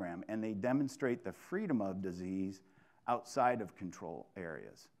that program. And they demonstrate the freedom of disease outside of control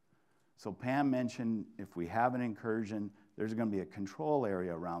areas. So Pam mentioned if we have an incursion, there's going to be a control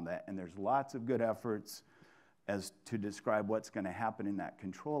area around that, and there's lots of good efforts as to describe what's going to happen in that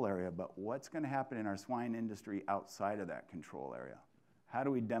control area, but what's going to happen in our swine industry outside of that control area? How do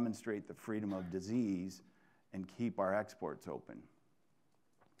we demonstrate the freedom of disease and keep our exports open?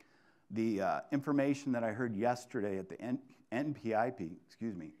 The information that I heard yesterday at the NPIP,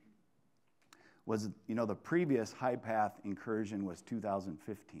 was, the previous high-path incursion was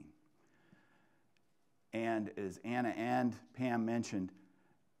 2015. And as Anna and Pam mentioned,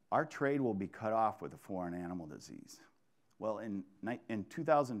 our trade will be cut off with a foreign animal disease. Well, in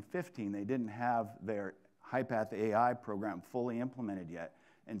 2015, they didn't have their high-path AI program fully implemented yet,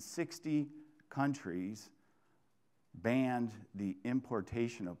 and 60 countries banned the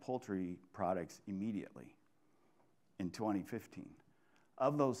importation of poultry products immediately in 2015.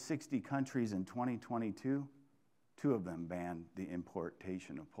 Of those 60 countries in 2022, 2 of them banned the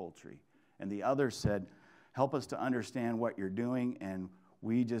importation of poultry. And the others said, help us to understand what you're doing, and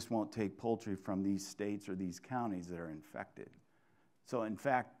we just won't take poultry from these states or these counties that are infected. So in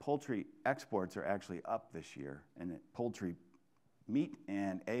fact, poultry exports are actually up this year, and poultry meat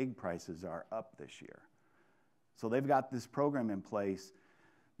and egg prices are up this year. So they've got this program in place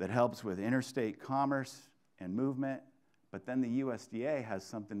that helps with interstate commerce and movement, but then the USDA has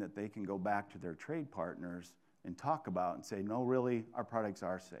something that they can go back to their trade partners and talk about and say, no, really, our products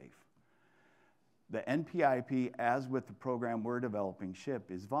are safe. The NPIP, as with the program we're developing,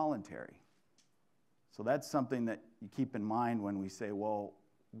 SHIP, is voluntary. So that's something that you keep in mind when we say, well,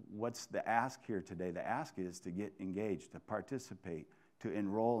 what's the ask here today? The ask is to get engaged, to participate, to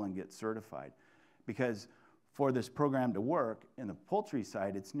enroll and get certified. Because for this program to work, in the poultry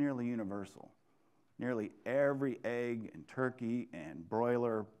side, it's nearly universal. Nearly every egg and turkey and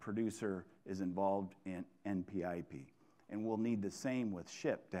broiler producer is involved in NPIP. And we'll need the same with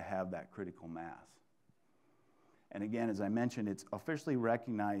SHIP to have that critical mass. And again, as I mentioned, it's officially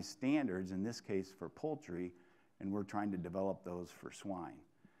recognized standards, in this case for poultry, and we're trying to develop those for swine.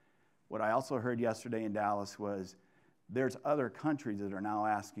 What I also heard yesterday in Dallas was there's other countries that are now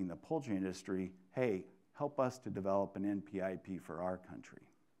asking the poultry industry, hey, help us to develop an NPIP for our country.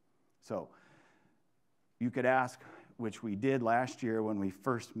 So you could ask, which we did last year when we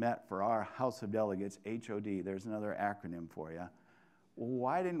first met for our House of Delegates, HOD, there's another acronym for you. Well,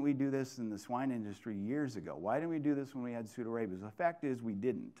 why didn't we do this in the swine industry years ago? Why didn't we do this when we had pseudorabies? The fact is we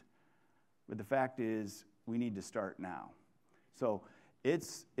didn't. But the fact is we need to start now. So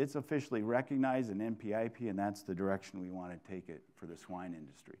it's officially recognized in NPIP, and that's the direction we want to take it for the swine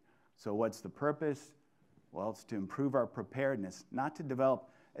industry. So what's the purpose? Well, it's to improve our preparedness, not to develop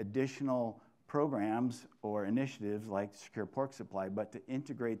additional programs or initiatives like secure pork supply, but to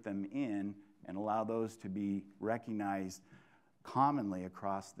integrate them in and allow those to be recognized commonly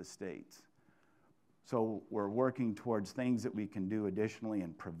across the states. So we're working towards things that we can do additionally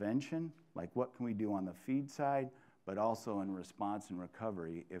in prevention, like what can we do on the feed side, but also in response and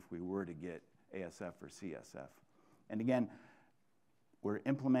recovery if we were to get ASF or CSF. And again, we're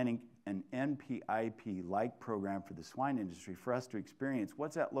implementing an NPIP-like program for the swine industry for us to experience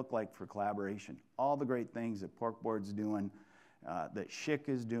what's that look like for collaboration. All the great things that Pork Board's doing, that SHIC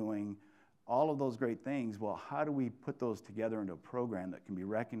is doing, all of those great things, well, how do we put those together into a program that can be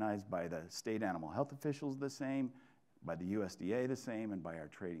recognized by the state animal health officials the same, by the USDA the same, and by our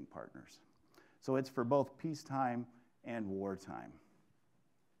trading partners? So it's for both peacetime and wartime.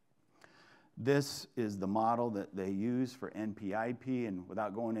 This is the model that they use for NPIP, and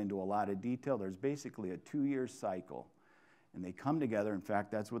without going into a lot of detail, there's basically a 2-year cycle. And they come together, in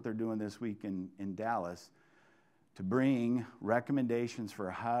fact, that's what they're doing this week in Dallas, to bring recommendations for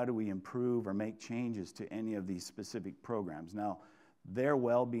how do we improve or make changes to any of these specific programs. Now, they're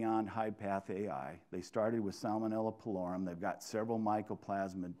well beyond high-path AI. They started with Salmonella pylori. They've got several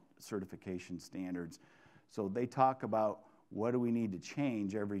mycoplasma certification standards. So they talk about what do we need to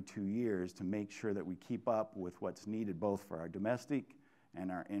change every 2 years to make sure that we keep up with what's needed both for our domestic and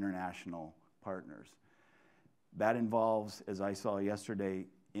our international partners. That involves, as I saw yesterday,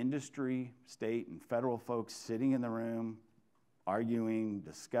 industry, state, and federal folks sitting in the room, arguing,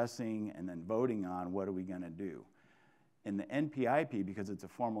 discussing, and then voting on what are we going to do. In the NPIP, because it's a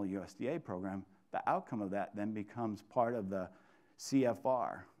formal USDA program, the outcome of that then becomes part of the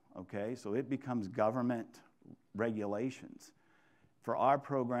CFR, okay? So it becomes government regulations. For our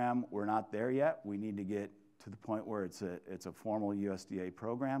program, we're not there yet. We need to get to the point where it's a formal USDA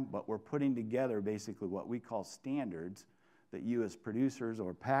program, but we're putting together basically what we call standards that you as producers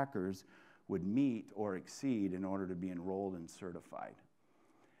or packers would meet or exceed in order to be enrolled and certified.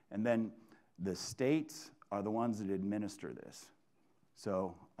 And then the states are the ones that administer this.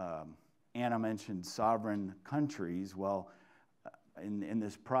 So Anna mentioned sovereign countries. Well, in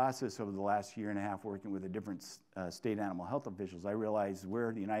this process over the last year and a half working with the different state animal health officials, I realized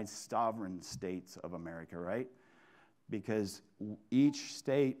we're the United Sovereign States of America, right? Because each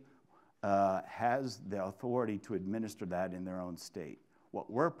state has the authority to administer that in their own state.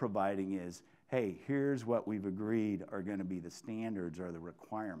 What we're providing is, hey, here's what we've agreed are going to be the standards or the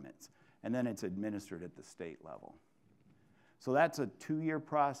requirements, and then it's administered at the state level. So that's a 2-year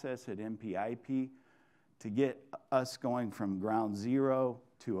process at NPIP. To get us going from ground zero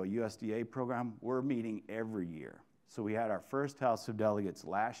to a USDA program, we're meeting every year. So we had our first House of Delegates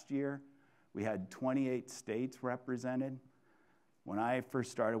last year. We had 28 states represented. When I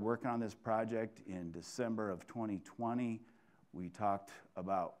first started working on this project in December of 2020, we talked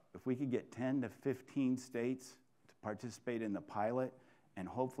about if we could get 10 to 15 states to participate in the pilot, and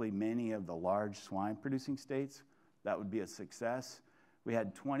hopefully many of the large swine producing states, that would be a success. We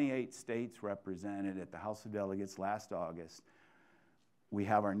had 28 states represented at the House of Delegates last August. We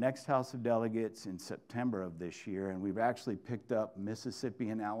have our next House of Delegates in September of this year, and we've actually picked up Mississippi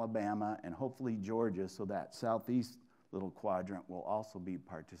and Alabama and hopefully Georgia, so that southeast little quadrant will also be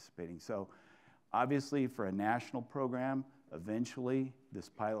participating. So obviously for a national program, eventually this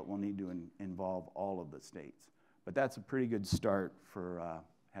pilot will need to involve all of the states. But that's a pretty good start for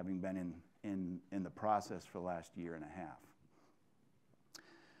having been in the process for the last year and a half.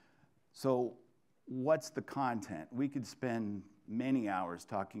 So what's the content? We could spend many hours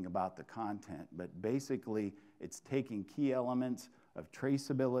talking about the content, but basically it's taking key elements of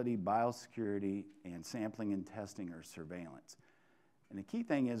traceability, biosecurity, and sampling and testing or surveillance. And the key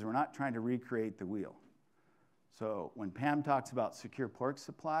thing is we're not trying to recreate the wheel. So when Pam talks about secure pork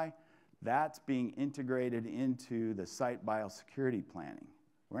supply, that's being integrated into the site biosecurity planning.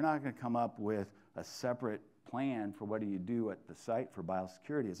 We're not going to come up with a separate plan for what do you do at the site for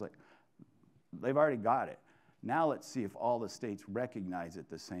biosecurity. It's like, they've already got it. Now let's see if all the states recognize it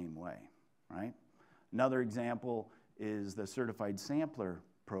the same way, right? Another example is the Certified Sampler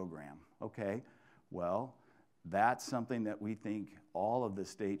Program. Okay, well, That's something that we think all of the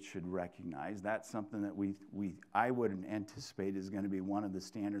states should recognize. That's something that I would anticipate is going to be one of the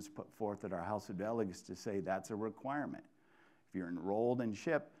standards put forth at our House of Delegates to say that's a requirement. If you're enrolled in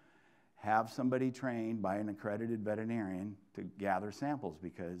SHIP, have somebody trained by an accredited veterinarian to gather samples,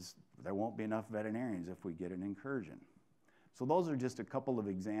 because there won't be enough veterinarians if we get an incursion. So those are just a couple of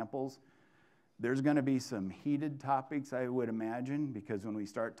examples. There's going to be some heated topics, I would imagine, because when we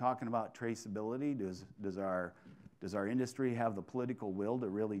start talking about traceability, does our industry have the political will to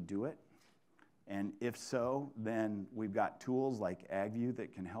really do it? And if so, then we've got tools like AgView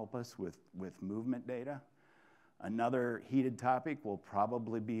that can help us with movement data. Another heated topic will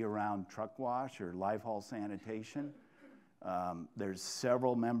probably be around truck wash or live haul sanitation. There's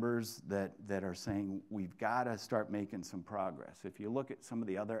several members that are saying we've got to start making some progress. If you look at some of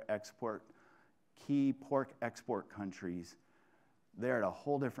the other key pork export countries, they're at a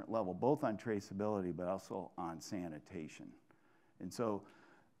whole different level, both on traceability but also on sanitation. And so,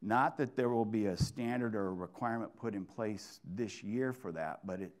 not that there will be a standard or a requirement put in place this year for that,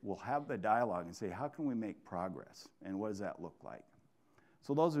 but it will have the dialogue and say, how can we make progress, and what does that look like?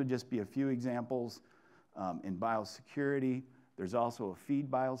 So those would just be a few examples. In biosecurity, there's also a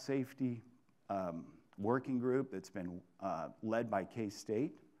feed biosafety working group that's been led by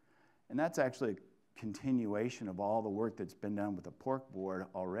K-State, and that's actually a continuation of all the work that's been done with the pork board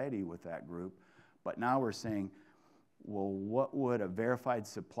already with that group. But now we're saying, well, what would a verified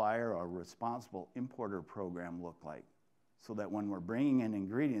supplier or responsible importer program look like? So that when we're bringing in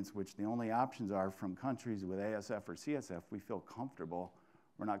ingredients, which the only options are from countries with ASF or CSF, we feel comfortable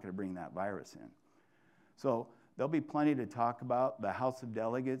we're not going to bring that virus in. So there'll be plenty to talk about. The House of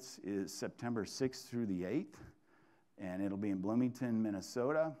Delegates is September 6th through the 8th, and it'll be in Bloomington,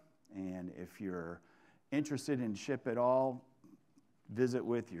 Minnesota. And if you're interested in SHIP at all, visit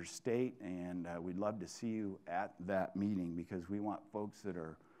with your state, and we'd love to see you at that meeting, because we want folks that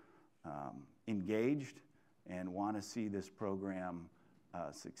are engaged and want to see this program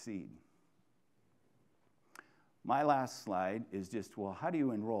succeed. My last slide is just, well, how do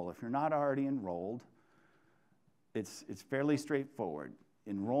you enroll? If you're not already enrolled, it's fairly straightforward.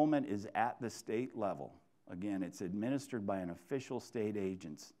 Enrollment is at the state level. Again, it's administered by an official state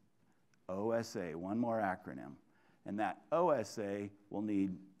agency. OSA, one more acronym. And that OSA will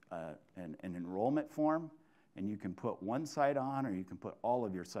need an enrollment form, and you can put one site on, or you can put all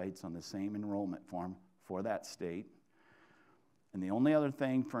of your sites on the same enrollment form for that state. And the only other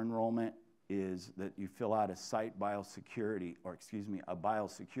thing for enrollment is that you fill out a site biosecurity, or excuse me, a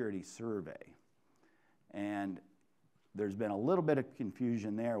biosecurity survey. And there's been a little bit of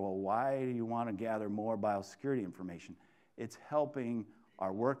confusion there. Well, why do you want to gather more biosecurity information? It's helping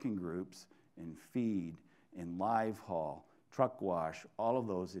our working groups in feed, in live haul, truck wash, all of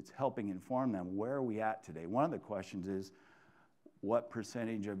those. It's helping inform them, where are we at today? One of the questions is, what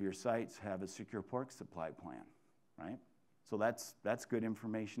percentage of your sites have a secure pork supply plan, right? So that's good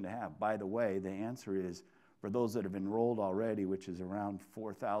information to have. By the way, the answer is, for those that have enrolled already, which is around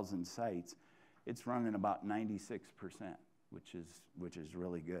 4,000 sites, it's running about 96%, which is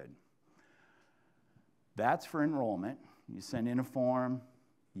really good. That's for enrollment. You send in a form,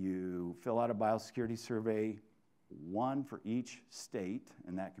 you fill out a biosecurity survey, one for each state,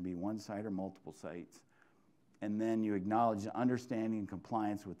 and that can be one site or multiple sites. And then you acknowledge the understanding and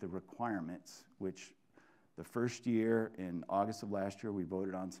compliance with the requirements, which the first year, in August of last year, we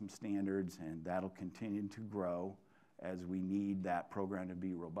voted on some standards, and that'll continue to grow as we need that program to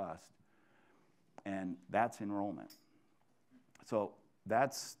be robust. And that's enrollment. So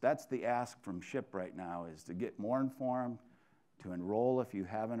that's the ask from SHIP right now, is to get more informed, to enroll if you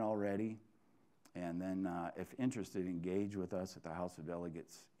haven't already, and then if interested, engage with us at the House of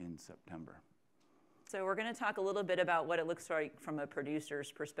Delegates in September. So we're going to talk a little bit about what it looks like from a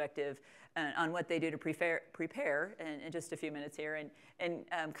producer's perspective on what they do to prepare in just a few minutes here, and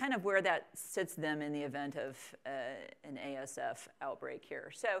kind of where that sits them in the event of an ASF outbreak here.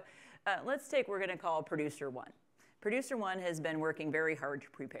 So let's take, we're going to call Producer 1. Producer 1 has been working very hard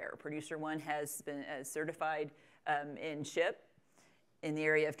to prepare. Producer 1 has been certified in SHIP in the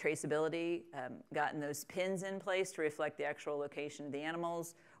area of traceability, gotten those pins in place to reflect the actual location of the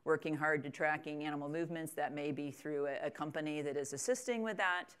animals, working hard to tracking animal movements. That may be through a company that is assisting with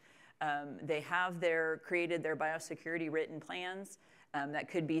that. They have created their biosecurity written plans. That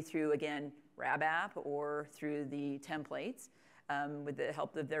could be through, again, RABapp or through the templates with the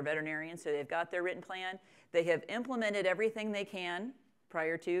help of their veterinarians. So they've got their written plan. They have implemented everything they can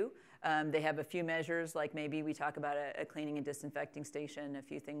prior to. They have a few measures, like maybe we talk about a cleaning and disinfecting station, a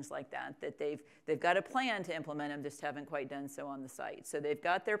few things like that, that they've got a plan to implement them, just haven't quite done so on the site. So they've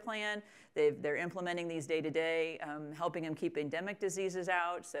got their plan, they're implementing these day to day, helping them keep endemic diseases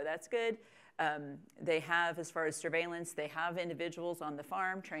out, so that's good. They have, as far as surveillance, they have individuals on the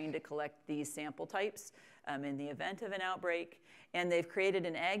farm trained to collect these sample types in the event of an outbreak, and they've created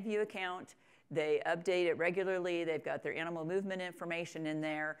an AgView account. They update it regularly. They've got their animal movement information in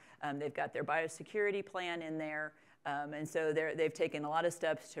there. They've got their biosecurity plan in there. And so they've taken a lot of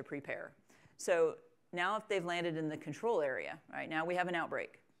steps to prepare. So now if they've landed in the control area, right, now we have an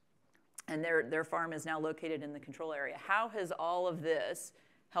outbreak, and their farm is now located in the control area. How has all of this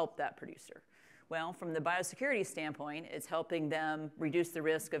helped that producer? Well, from the biosecurity standpoint, it's helping them reduce the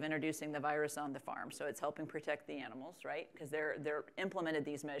risk of introducing the virus on the farm. So it's helping protect the animals, right? Because they're implemented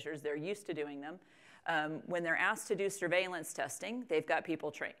these measures. They're used to doing them. When they're asked to do surveillance testing, they've got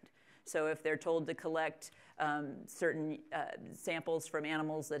people trained. So if they're told to collect certain samples from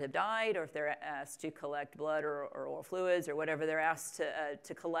animals that have died, or if they're asked to collect blood or oral fluids or whatever they're asked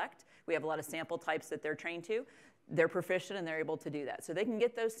to collect, we have a lot of sample types that they're trained to. They're proficient and they're able to do that. So they can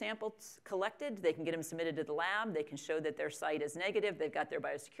get those samples collected, they can get them submitted to the lab, they can show that their site is negative, they've got their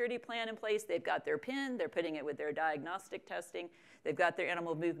biosecurity plan in place, they've got their PIN, they're putting it with their diagnostic testing, they've got their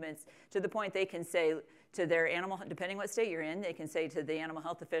animal movements, to the point they can say to their animal, depending what state you're in, they can say to the animal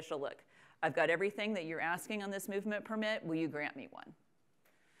health official, look, I've got everything that you're asking on this movement permit, will you grant me one?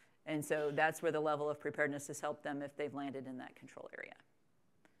 And so that's where the level of preparedness has helped them if they've landed in that control area.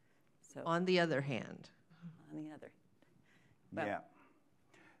 So, On the other hand. Well, yeah.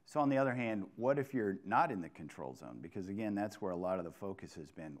 So on the other hand, what if you're not in the control zone? Because again, that's where a lot of the focus has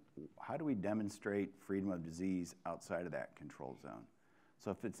been. How do we demonstrate freedom of disease outside of that control zone?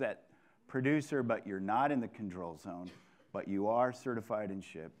 So if it's that producer, but you're not in the control zone, but you are certified and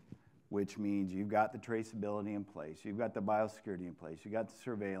shipped, which means you've got the traceability in place, you've got the biosecurity in place, you've got the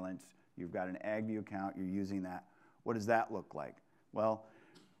surveillance, you've got an AgView account, you're using that. What does that look like? Well,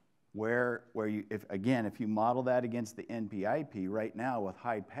 where you, if you model that against the NPIP right now with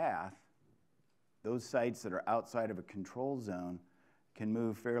high path, those sites that are outside of a control zone can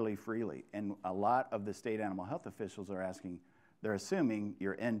move fairly freely. And a lot of the state animal health officials are asking, they're assuming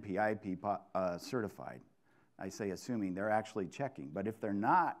you're NPIP certified. I say assuming, they're actually checking. But if they're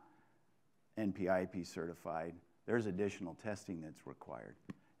not NPIP certified, there's additional testing that's required.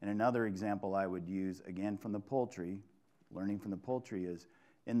 And another example I would use, again from the poultry, learning from the poultry, is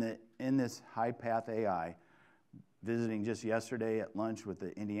in this high path AI, visiting just yesterday at lunch with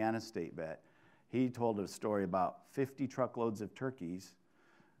the Indiana state vet, he told a story about 50 truckloads of turkeys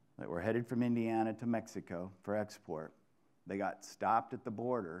that were headed from Indiana to Mexico for export. They got stopped at the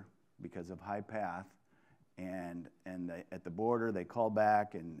border because of high path, and at the border they called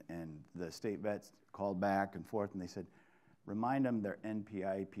back, and the state vets called back and forth, and they said, remind them they're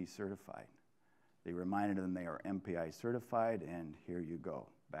NPIP certified. They reminded them they are MPI certified, and here you go,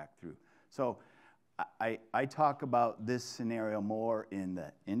 back through. So I talk about this scenario more in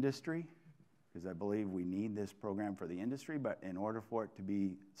the industry, because I believe we need this program for the industry, but in order for it to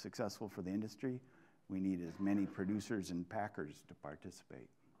be successful for the industry, we need as many producers and packers to participate.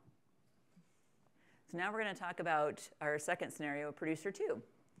 So now we're going to talk about our second scenario, Producer 2.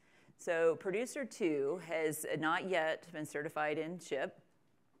 So Producer 2 has not yet been certified in SHIP,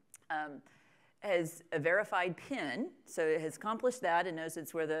 has a verified PIN, so it has accomplished that and knows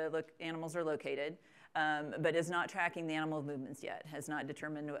it's where the animals are located, but is not tracking the animal movements yet, has not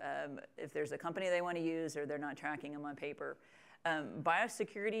determined if there's a company they want to use, or they're not tracking them on paper.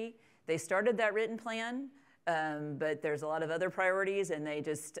 Biosecurity, they started that written plan, but there's a lot of other priorities, and they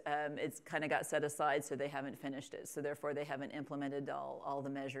just, it's kind of got set aside, so they haven't finished it. So therefore, they haven't implemented all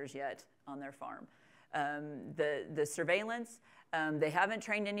the measures yet on their farm. The surveillance, they haven't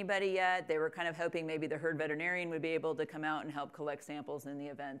trained anybody yet. They were kind of hoping maybe the herd veterinarian would be able to come out and help collect samples in the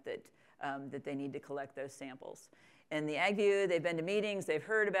event that they need to collect those samples. And the AgView, they've been to meetings, they've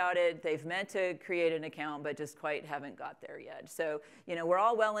heard about it, they've meant to create an account, but just quite haven't got there yet. So, you know, we're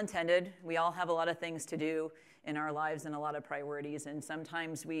all well-intended. We all have a lot of things to do in our lives and a lot of priorities, and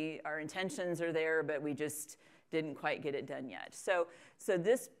sometimes our intentions are there, but we just didn't quite get it done yet. So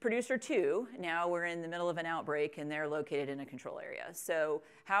this Producer 2, now we're in the middle of an outbreak, and they're located in a control area. So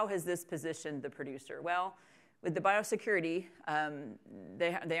how has this positioned the producer? Well, with the biosecurity,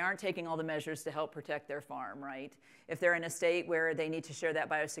 they aren't taking all the measures to help protect their farm, right? If they're in a state where they need to share that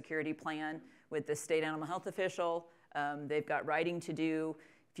biosecurity plan with the state animal health official, they've got writing to do.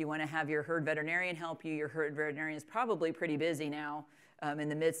 If you want to have your herd veterinarian help you, your herd veterinarian is probably pretty busy now in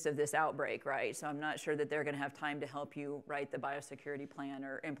the midst of this outbreak, right? So I'm not sure that they're going to have time to help you write the biosecurity plan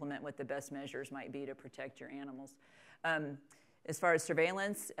or implement what the best measures might be to protect your animals. As far as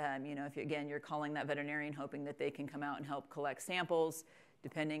surveillance, you know, if again you're calling that veterinarian hoping that they can come out and help collect samples,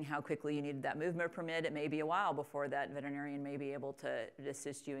 depending how quickly you needed that movement permit, it may be a while before that veterinarian may be able to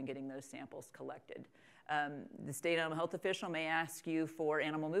assist you in getting those samples collected. The state animal health official may ask you for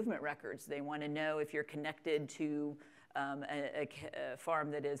animal movement records. They want to know if you're connected to a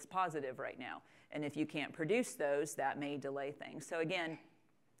farm that is positive right now. And if you can't produce those, that may delay things. So again,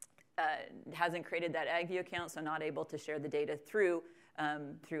 hasn't created that AgView account, so not able to share the data through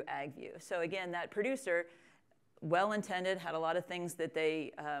AgView. So again, that producer, well-intended, had a lot of things that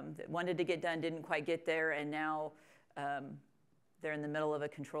they that wanted to get done, didn't quite get there, and now they're in the middle of a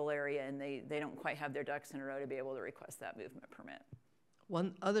control area and they don't quite have their ducks in a row to be able to request that movement permit.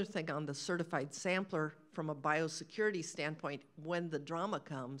 One other thing on the certified sampler from a biosecurity standpoint, when the drama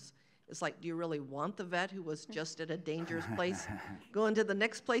comes, it's like, do you really want the vet who was just at a dangerous place going to the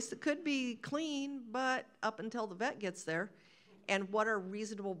next place that could be clean, but up until the vet gets there? And what are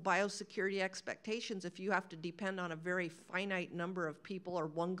reasonable biosecurity expectations if you have to depend on a very finite number of people or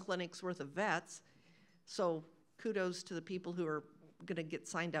one clinic's worth of vets? So kudos to the people who are going to get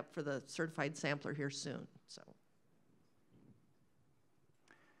signed up for the certified sampler here soon. So.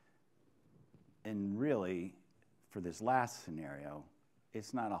 And really, for this last scenario,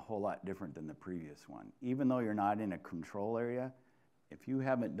 it's not a whole lot different than the previous one. Even though you're not in a control area, if you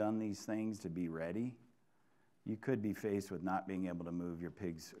haven't done these things to be ready, you could be faced with not being able to move your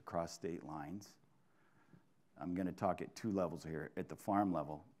pigs across state lines. I'm going to talk at two levels here. At the farm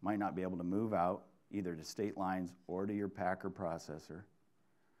level, might not be able to move out either to state lines or to your packer processor.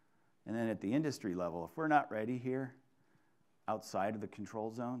 And then at the industry level, if we're not ready here, outside of the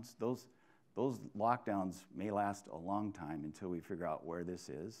control zones, those lockdowns may last a long time until we figure out where this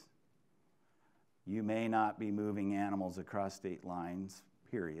is. You may not be moving animals across state lines,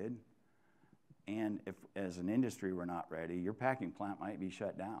 period. And if, as an industry, we're not ready, your packing plant might be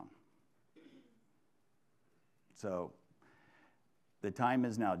shut down. So the time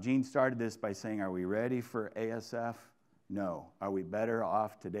is now. Gene started this by saying, are we ready for ASF? No. Are we better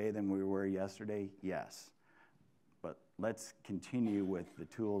off today than we were yesterday? Yes. But let's continue with the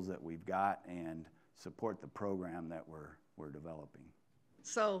tools that we've got and support the program that we're developing.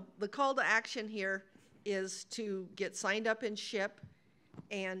 So the call to action here is to get signed up in SHIP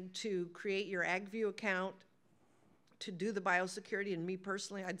and to create your AgView account, to do the biosecurity. And me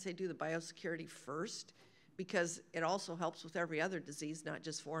personally, I'd say do the biosecurity first, because it also helps with every other disease, not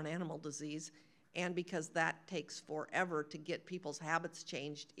just foreign animal disease, and because that takes forever to get people's habits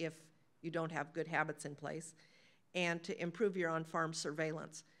changed if you don't have good habits in place, and to improve your on-farm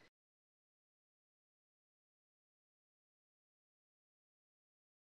surveillance.